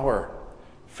thy power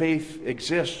faith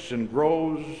exists and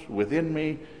grows within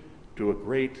me to a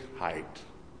great height.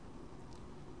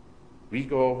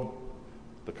 Guigou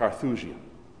the Carthusian.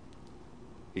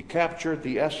 He captured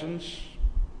the essence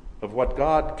of what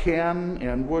God can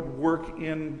and would work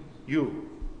in you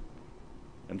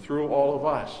and through all of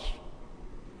us.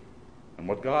 And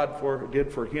what God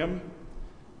did for him,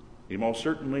 he most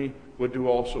certainly would do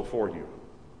also for you.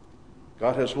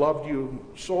 God has loved you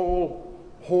so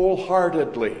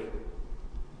wholeheartedly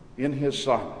in his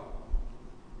Son.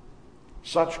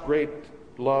 Such great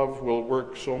love will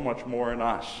work so much more in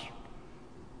us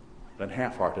than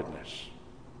half-heartedness.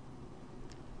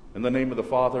 In the name of the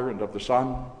Father, and of the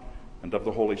Son, and of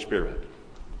the Holy Spirit.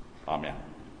 Amen.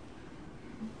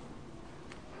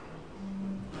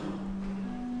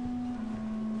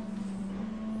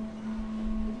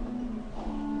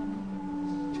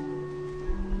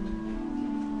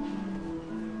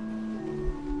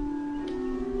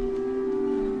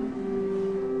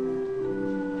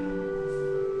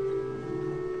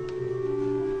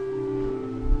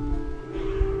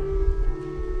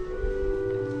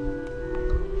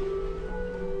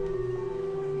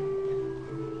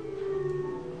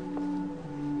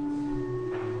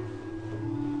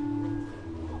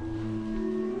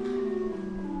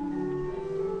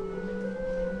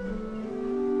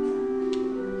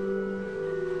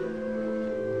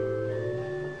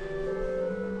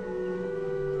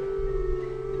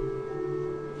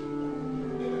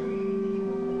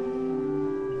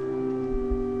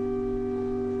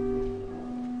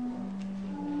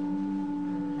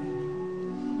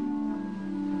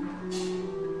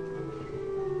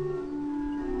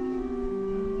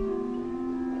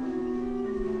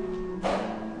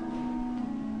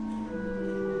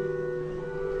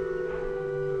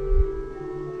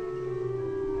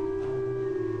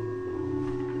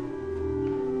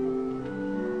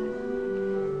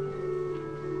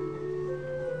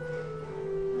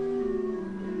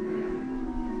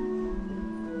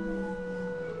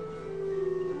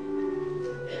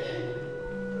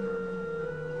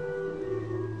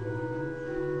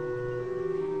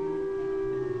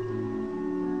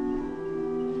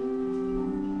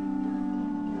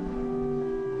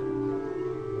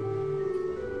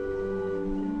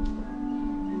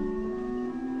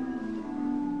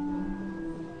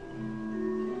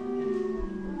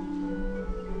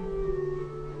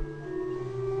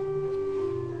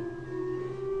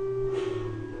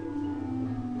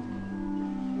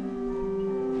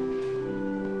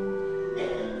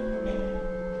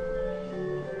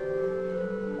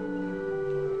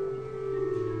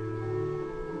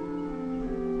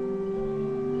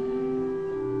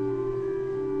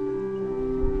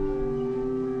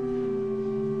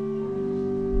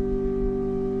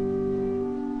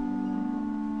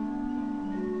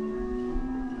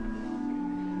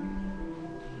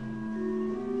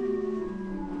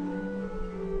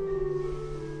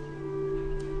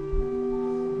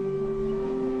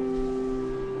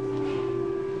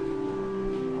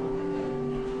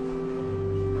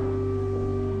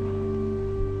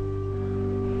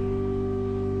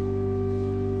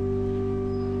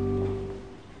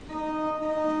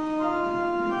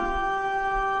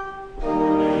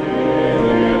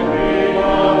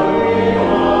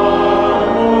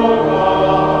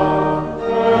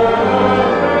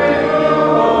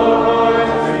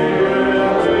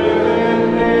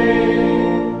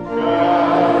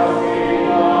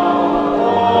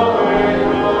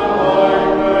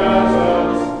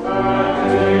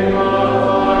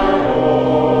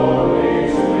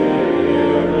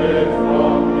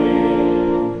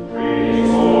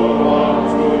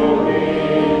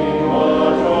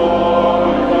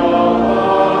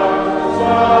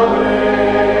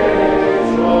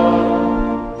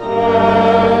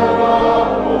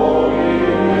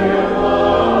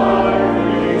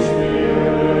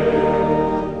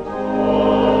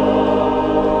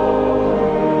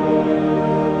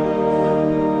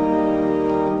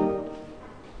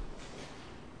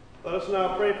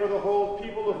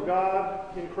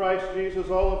 Christ Jesus,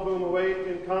 all of whom await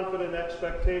in confident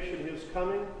expectation his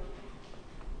coming.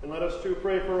 And let us too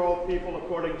pray for all people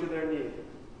according to their need.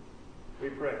 We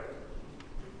pray.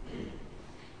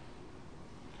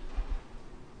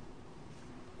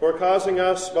 For causing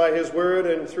us by his word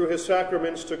and through his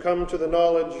sacraments to come to the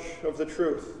knowledge of the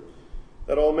truth,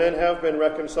 that all men have been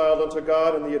reconciled unto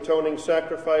God in the atoning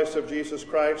sacrifice of Jesus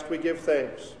Christ, we give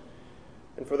thanks.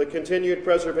 And for the continued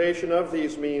preservation of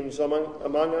these means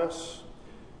among us,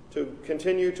 to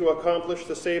continue to accomplish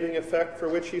the saving effect for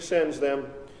which he sends them,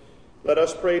 let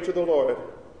us pray to the Lord.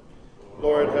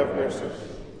 Lord, have mercy.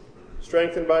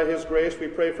 Strengthened by his grace, we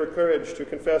pray for courage to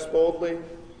confess boldly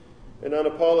and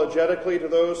unapologetically to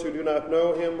those who do not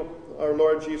know him, our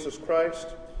Lord Jesus Christ,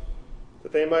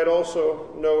 that they might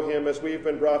also know him as we've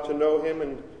been brought to know him,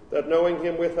 and that knowing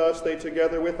him with us, they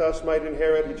together with us might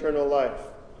inherit eternal life.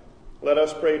 Let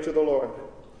us pray to the Lord.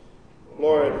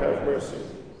 Lord, have mercy.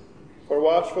 For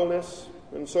watchfulness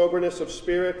and soberness of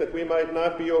spirit, that we might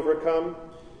not be overcome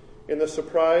in the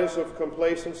surprise of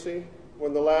complacency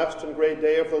when the last and great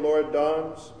day of the Lord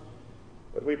dawns.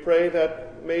 But we pray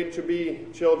that, made to be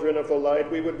children of the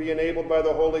light, we would be enabled by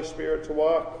the Holy Spirit to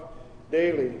walk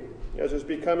daily as is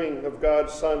becoming of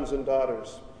God's sons and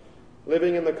daughters,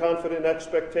 living in the confident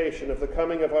expectation of the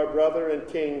coming of our brother and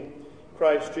King,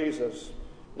 Christ Jesus.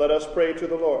 Let us pray to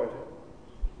the Lord.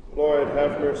 Lord,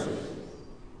 have mercy.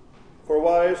 For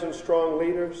wise and strong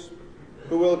leaders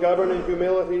who will govern in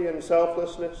humility and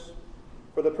selflessness,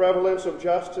 for the prevalence of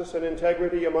justice and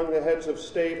integrity among the heads of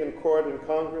state and court and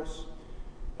Congress,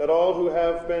 that all who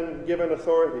have been given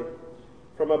authority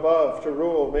from above to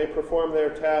rule may perform their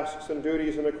tasks and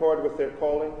duties in accord with their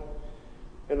calling,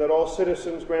 and that all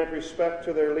citizens grant respect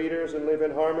to their leaders and live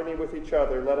in harmony with each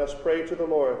other. Let us pray to the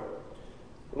Lord.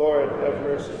 Lord, have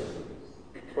mercy.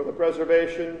 For the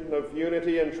preservation of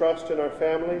unity and trust in our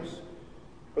families,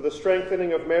 for the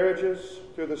strengthening of marriages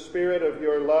through the spirit of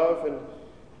your love and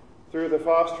through the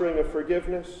fostering of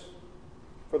forgiveness,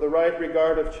 for the right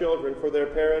regard of children for their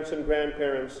parents and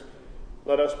grandparents,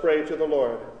 let us pray to the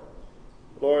Lord.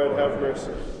 Lord, have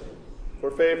mercy.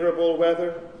 For favorable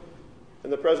weather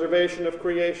and the preservation of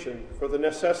creation, for the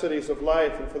necessities of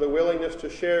life and for the willingness to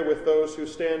share with those who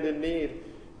stand in need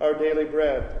our daily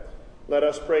bread, let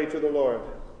us pray to the Lord.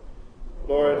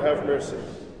 Lord, have mercy.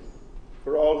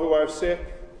 For all who are sick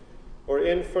or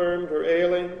infirmed or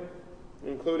ailing,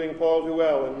 including Paul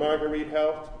Duell and Marguerite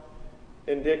Helt,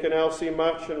 and Dick and Elsie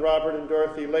Much, and Robert and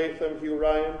Dorothy Latham, Hugh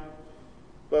Ryan.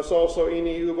 Bless also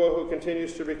Ini Ubo, who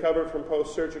continues to recover from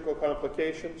post-surgical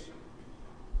complications.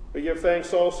 We give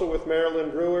thanks also with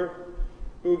Marilyn Brewer,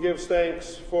 who gives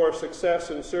thanks for success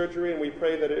in surgery, and we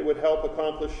pray that it would help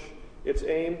accomplish its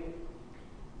aim.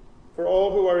 For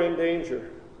all who are in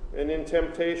danger and in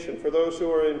temptation, for those who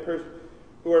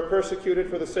are persecuted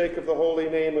for the sake of the holy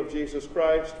name of Jesus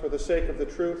Christ, for the sake of the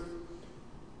truth,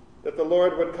 that the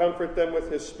Lord would comfort them with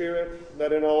his Spirit,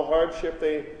 that in all hardship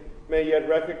they may yet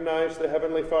recognize the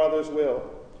Heavenly Father's will,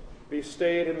 be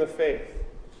stayed in the faith,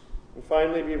 and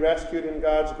finally be rescued in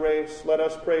God's grace. Let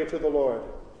us pray to the Lord.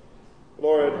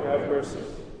 Lord, have mercy.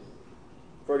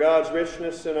 For God's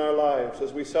richness in our lives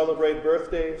as we celebrate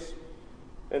birthdays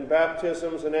and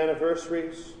baptisms and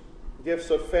anniversaries, gifts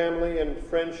of family and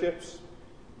friendships,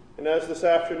 and as this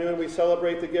afternoon we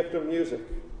celebrate the gift of music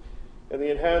and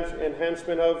the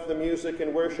enhancement of the music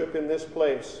and worship in this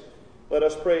place, let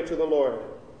us pray to the Lord.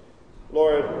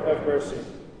 Lord, have mercy.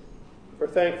 For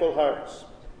thankful hearts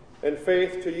and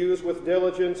faith to use with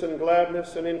diligence and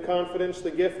gladness and in confidence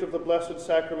the gift of the blessed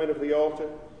sacrament of the altar,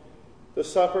 the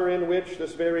supper in which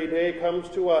this very day comes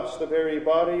to us the very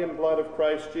body and blood of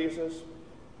Christ Jesus,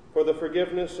 for the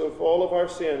forgiveness of all of our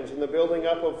sins and the building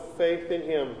up of faith in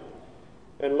him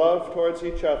and love towards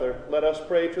each other, let us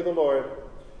pray to the Lord.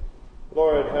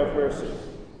 Lord, have mercy.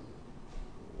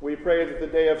 We pray that the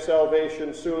day of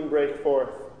salvation soon break forth,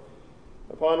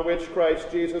 upon which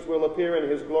Christ Jesus will appear in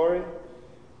his glory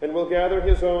and will gather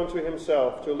his own to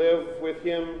himself to live with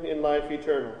him in life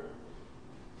eternal.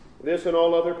 This and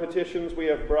all other petitions we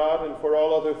have brought, and for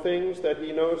all other things that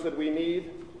he knows that we need,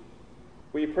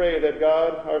 we pray that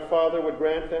God, our Father, would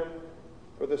grant them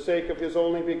for the sake of his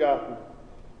only begotten,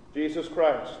 Jesus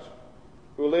Christ,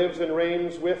 who lives and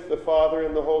reigns with the Father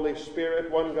and the Holy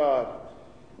Spirit, one God,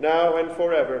 now and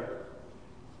forever.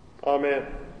 Amen.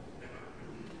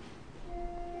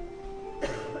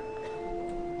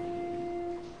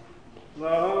 The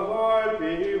Lord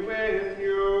be with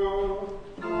you.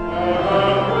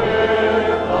 And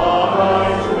with thy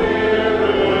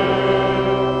spirit.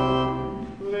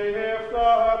 Lift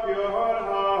up your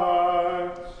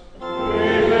hearts. We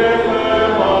lift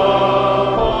them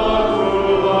up unto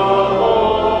the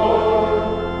Lord.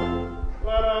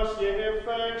 give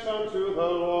thanks unto the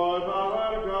Lord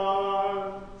our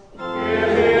God. It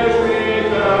is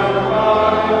meet and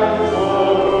right,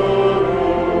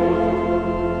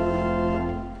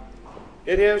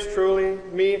 It is truly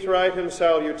meet, right, and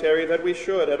salutary that we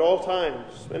should at all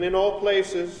times and in all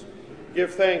places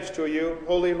give thanks to you,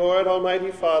 Holy Lord,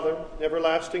 Almighty Father,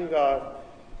 everlasting God,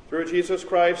 through Jesus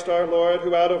Christ our Lord,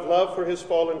 who out of love for his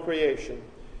fallen creation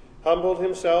humbled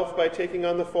himself by taking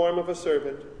on the form of a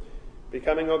servant,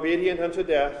 becoming obedient unto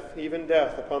death, even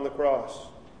death upon the cross.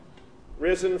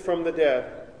 Risen from the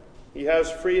dead, he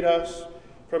has freed us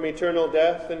from eternal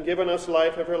death and given us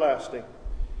life everlasting.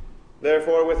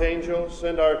 Therefore, with angels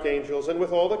and archangels and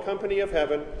with all the company of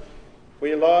heaven,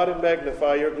 we laud and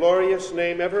magnify your glorious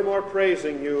name, evermore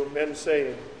praising you and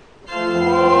saying, Glory,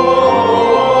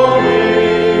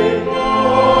 glory,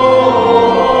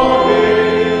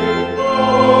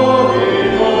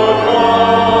 glory, Lord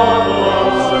God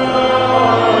of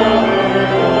Sabaoth.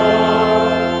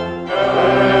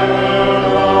 Heaven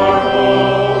are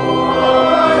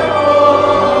full of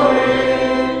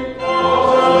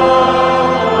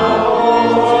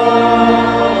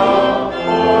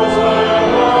thy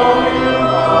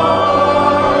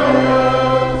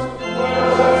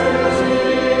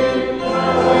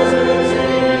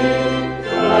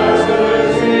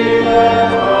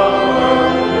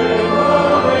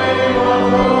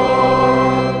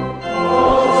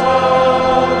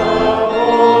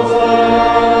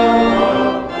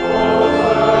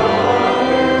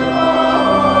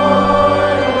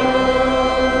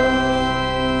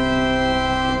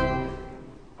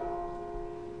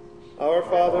Our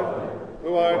Father,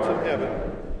 who art in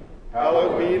heaven,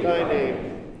 hallowed be thy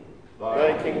name.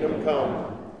 Thy kingdom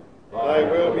come, thy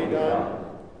will be done,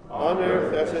 on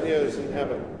earth as it is in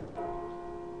heaven.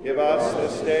 Give us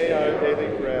this day our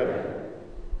daily bread,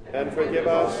 and forgive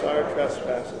us our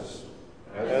trespasses,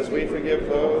 as we forgive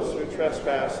those who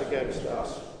trespass against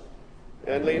us.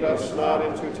 And lead us not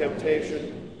into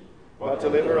temptation, but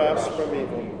deliver us from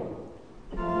evil.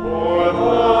 For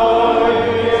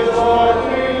thine is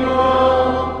the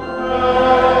kingdom,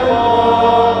 and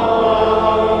love,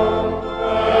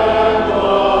 and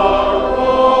the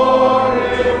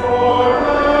glory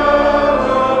forever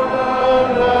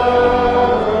and ever.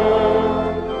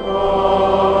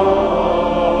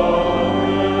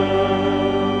 Amen.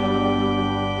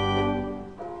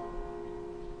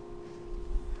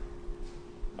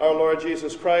 Our Lord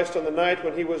Jesus Christ, on the night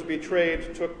when he was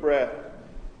betrayed, took bread.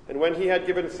 And when he had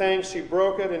given thanks, he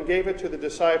broke it and gave it to the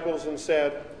disciples and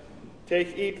said,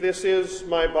 Take, eat, this is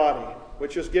my body,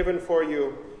 which is given for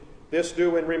you. This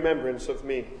do in remembrance of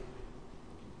me.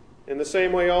 In the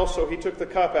same way also he took the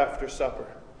cup after supper.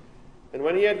 And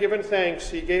when he had given thanks,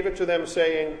 he gave it to them,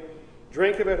 saying,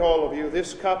 Drink of it, all of you.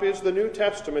 This cup is the New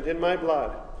Testament in my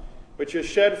blood, which is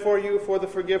shed for you for the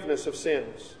forgiveness of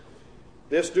sins.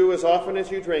 This do as often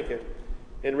as you drink it,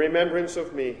 in remembrance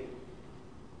of me.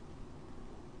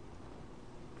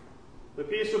 The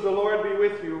peace of the Lord be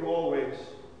with you always.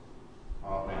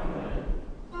 Amen.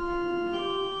 Amen.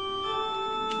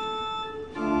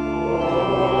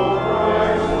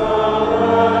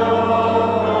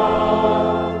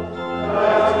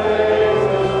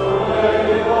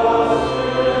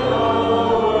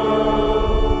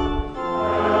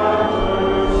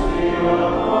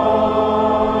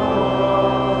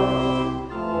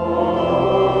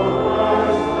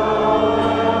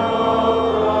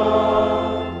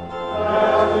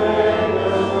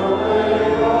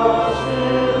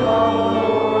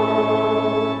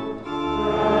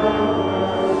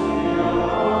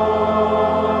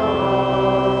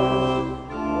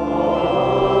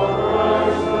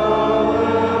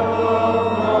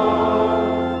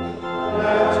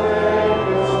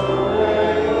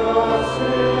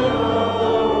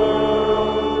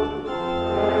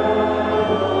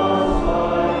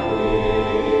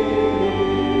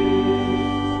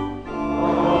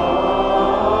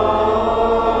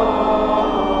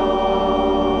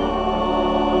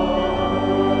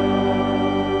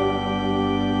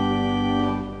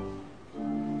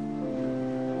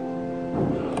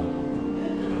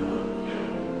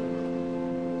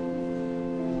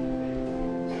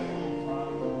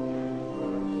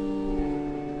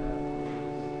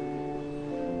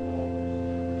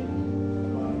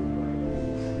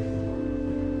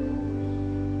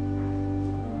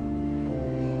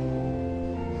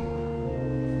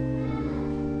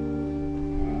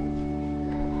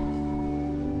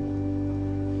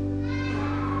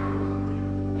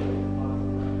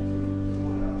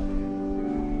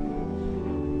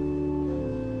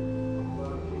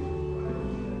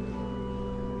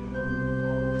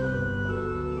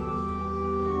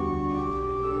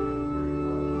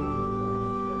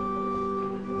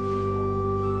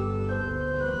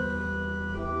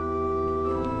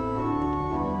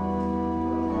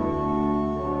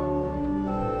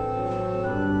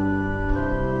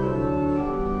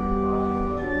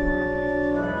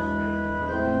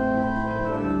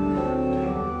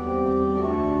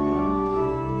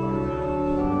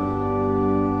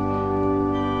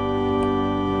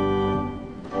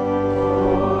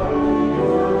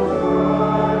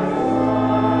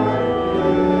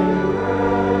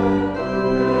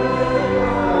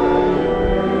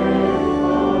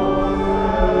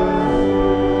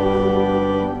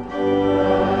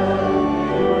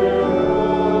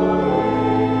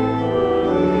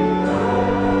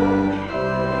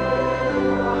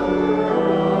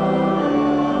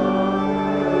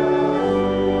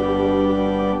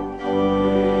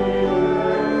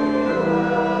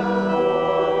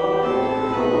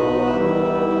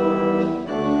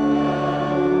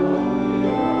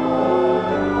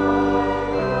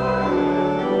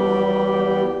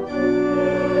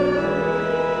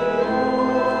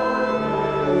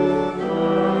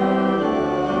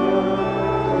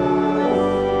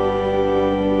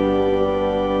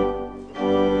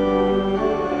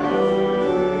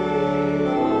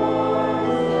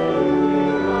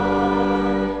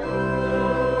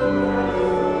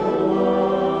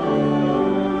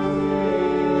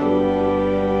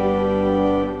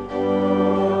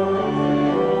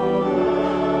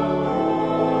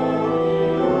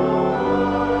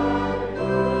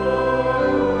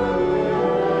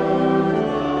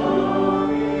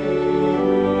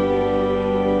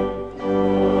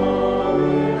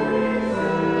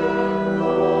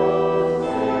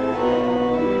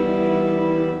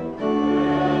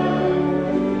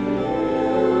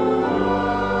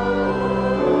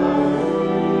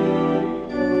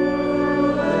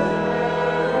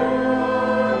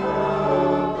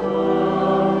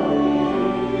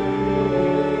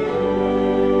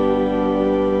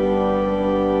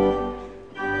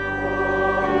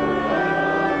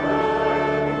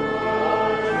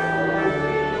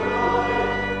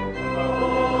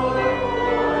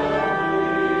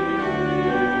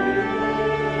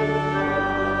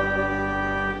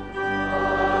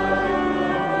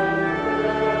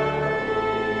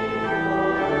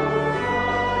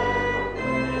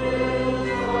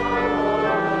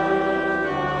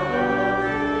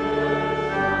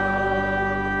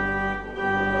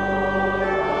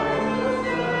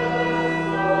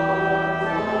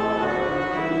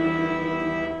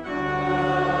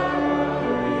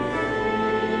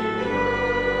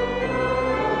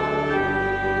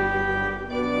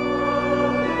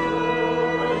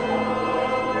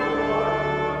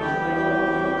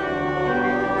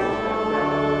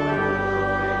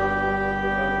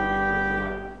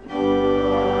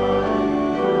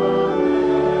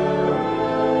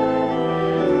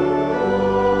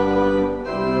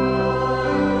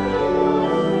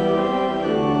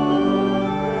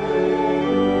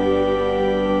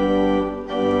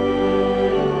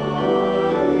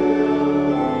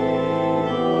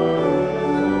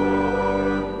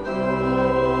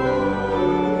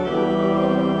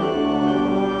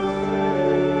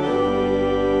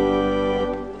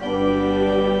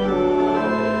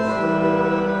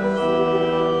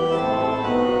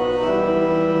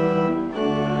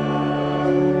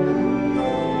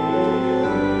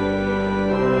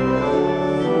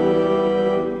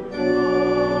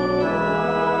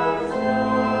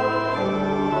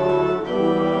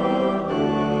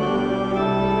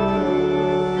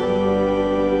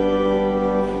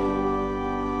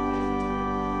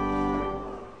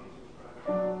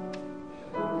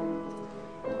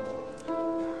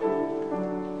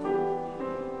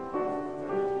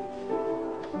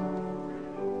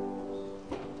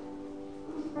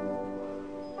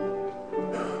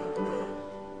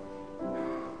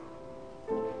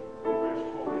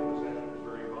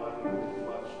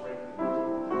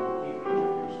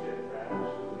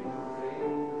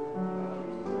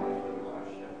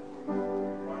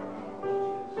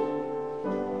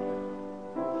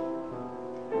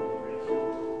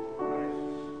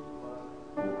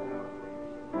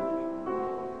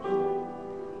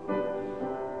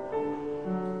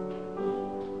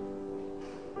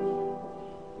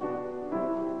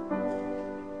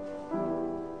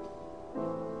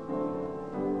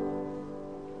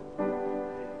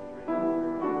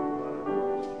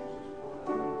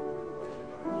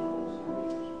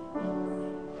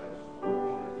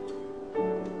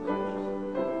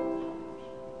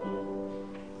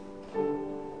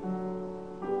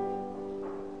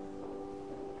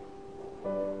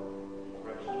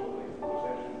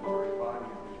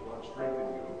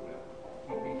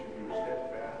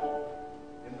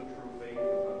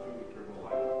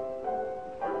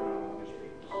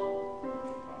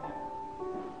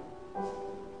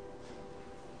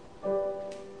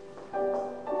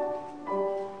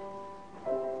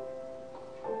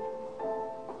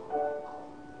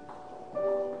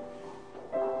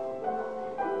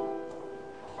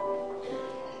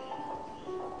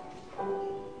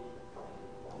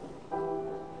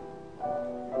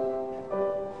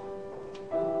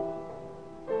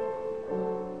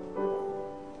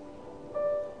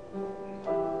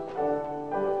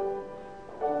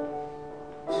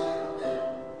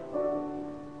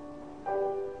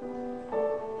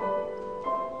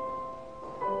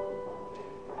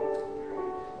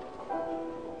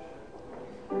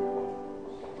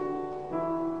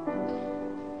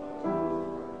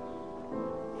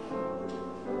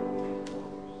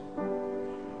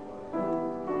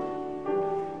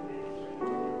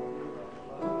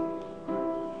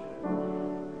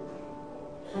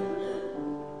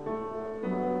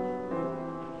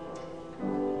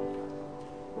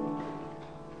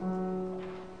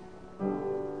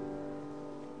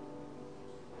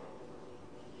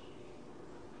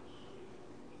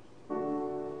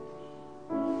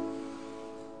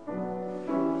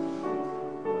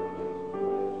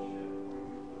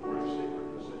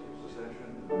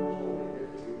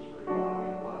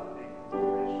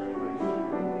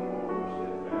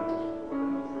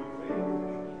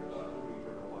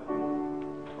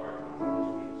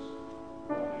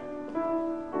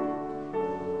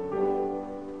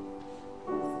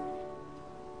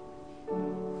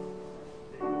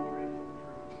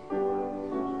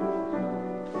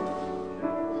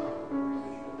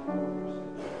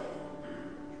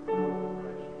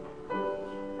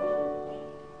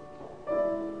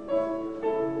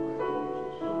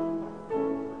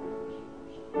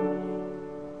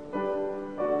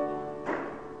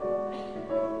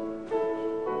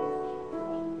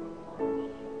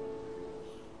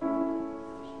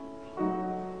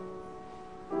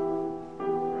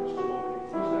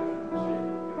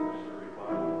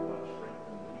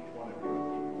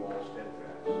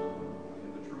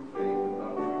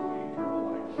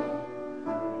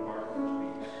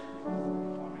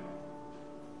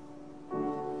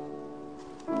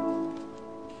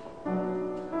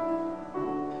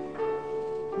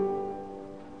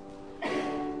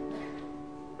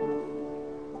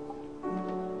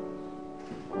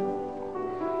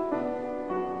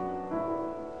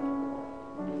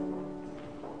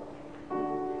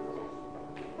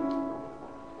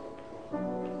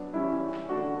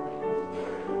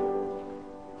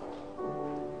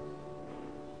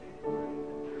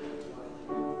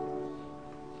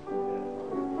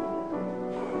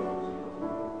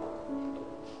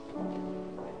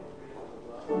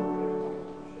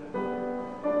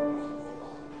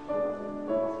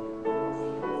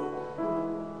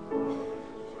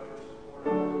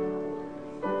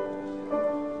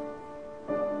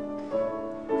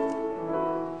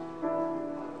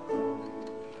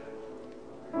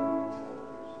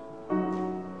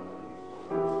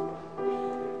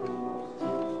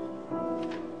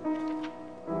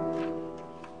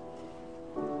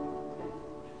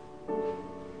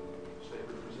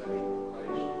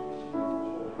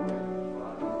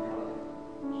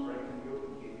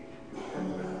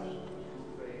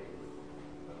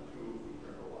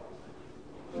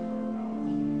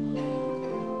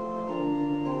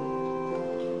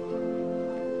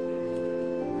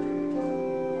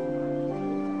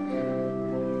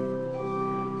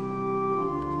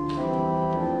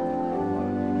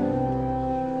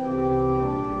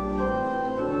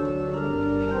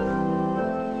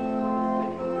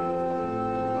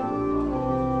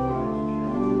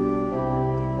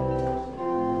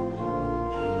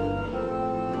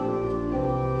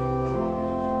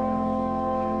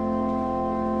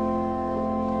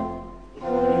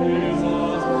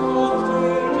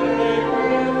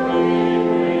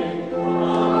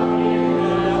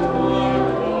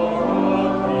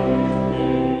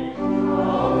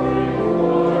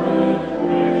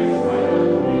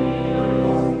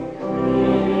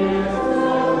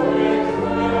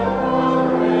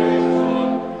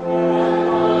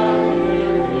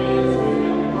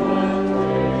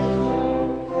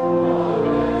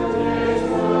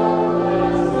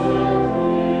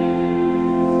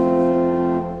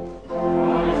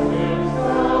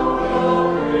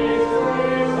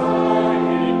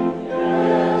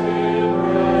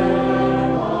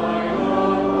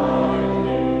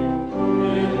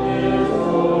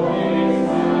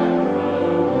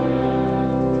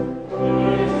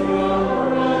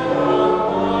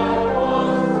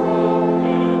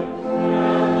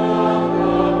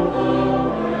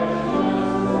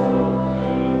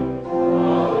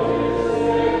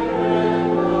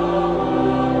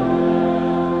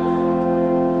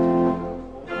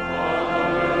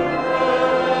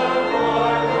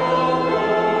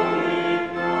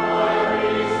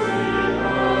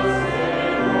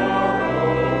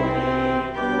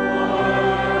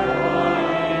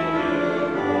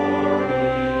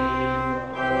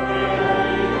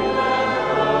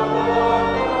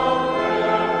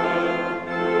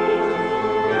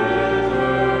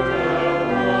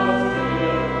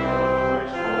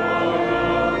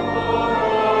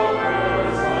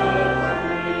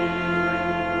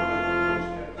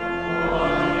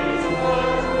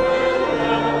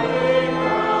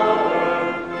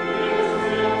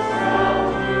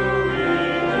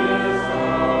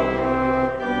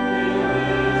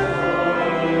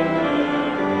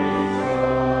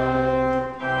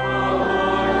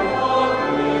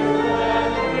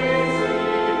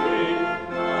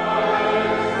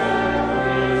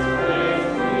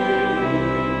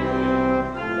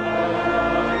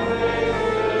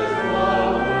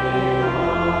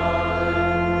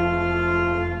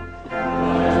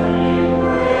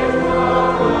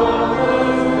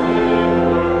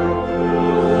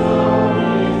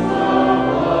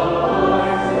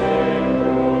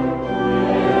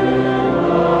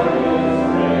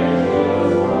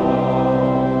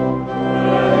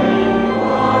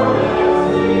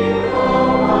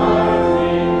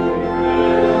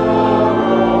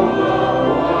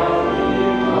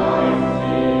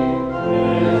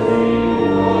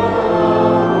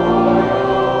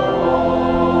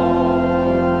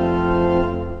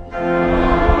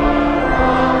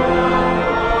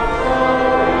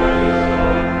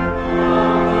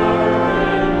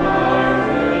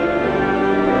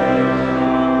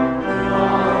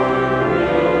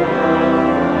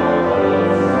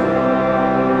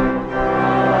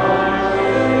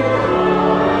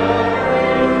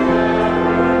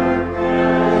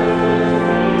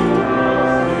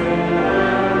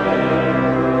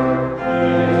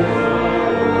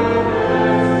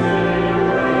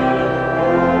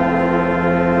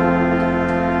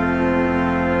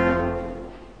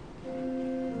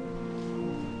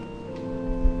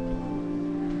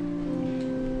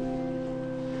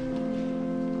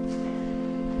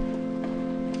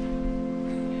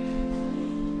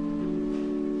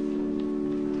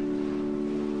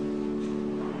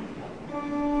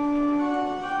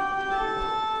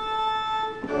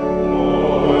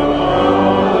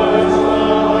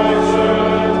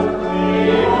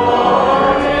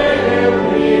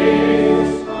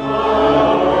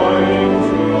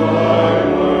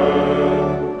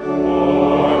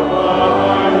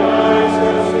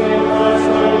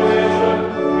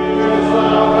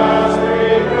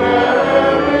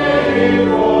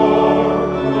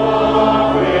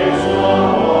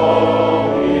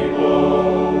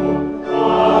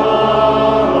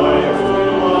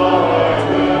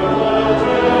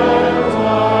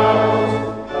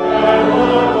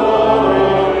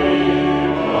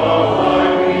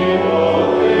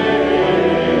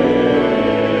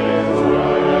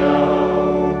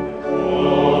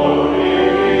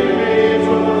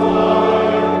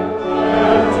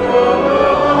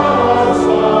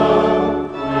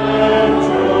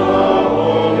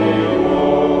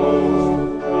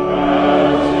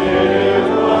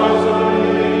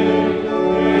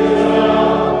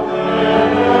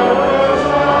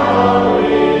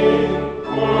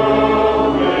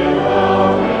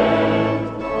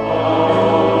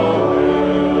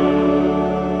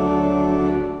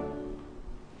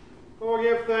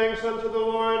 thanks unto the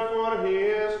Lord, for he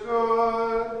is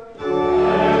good.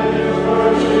 And his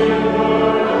mercy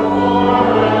endureth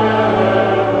forever.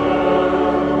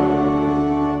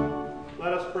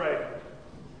 Let us pray.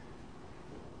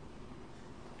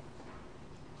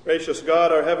 Gracious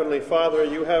God, our Heavenly Father,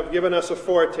 you have given us a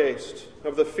foretaste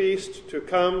of the feast to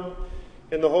come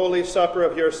in the holy supper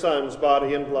of your Son's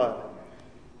body and blood.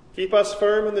 Keep us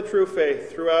firm in the true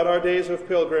faith throughout our days of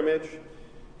pilgrimage,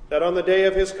 that on the day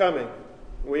of his coming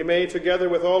we may, together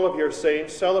with all of your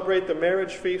saints, celebrate the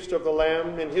marriage feast of the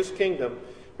Lamb in his kingdom,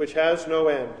 which has no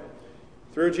end.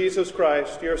 Through Jesus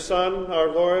Christ, your Son, our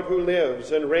Lord, who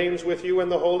lives and reigns with you in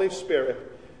the Holy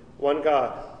Spirit, one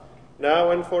God,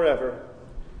 now and forever.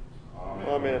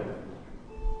 Amen.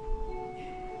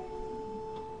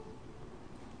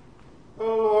 The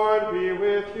Lord be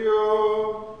with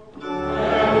you.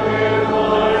 And with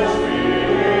thy spirit.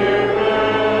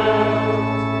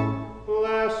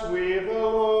 Bless we the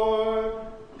Lord.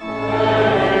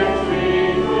 Thanks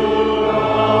be to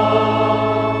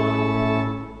God.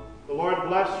 The Lord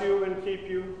bless you and keep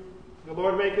you. The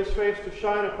Lord make his face to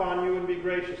shine upon you and be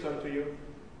gracious unto you.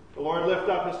 The Lord lift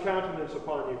up his countenance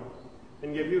upon you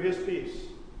and give you his peace.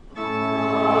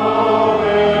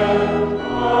 Amen.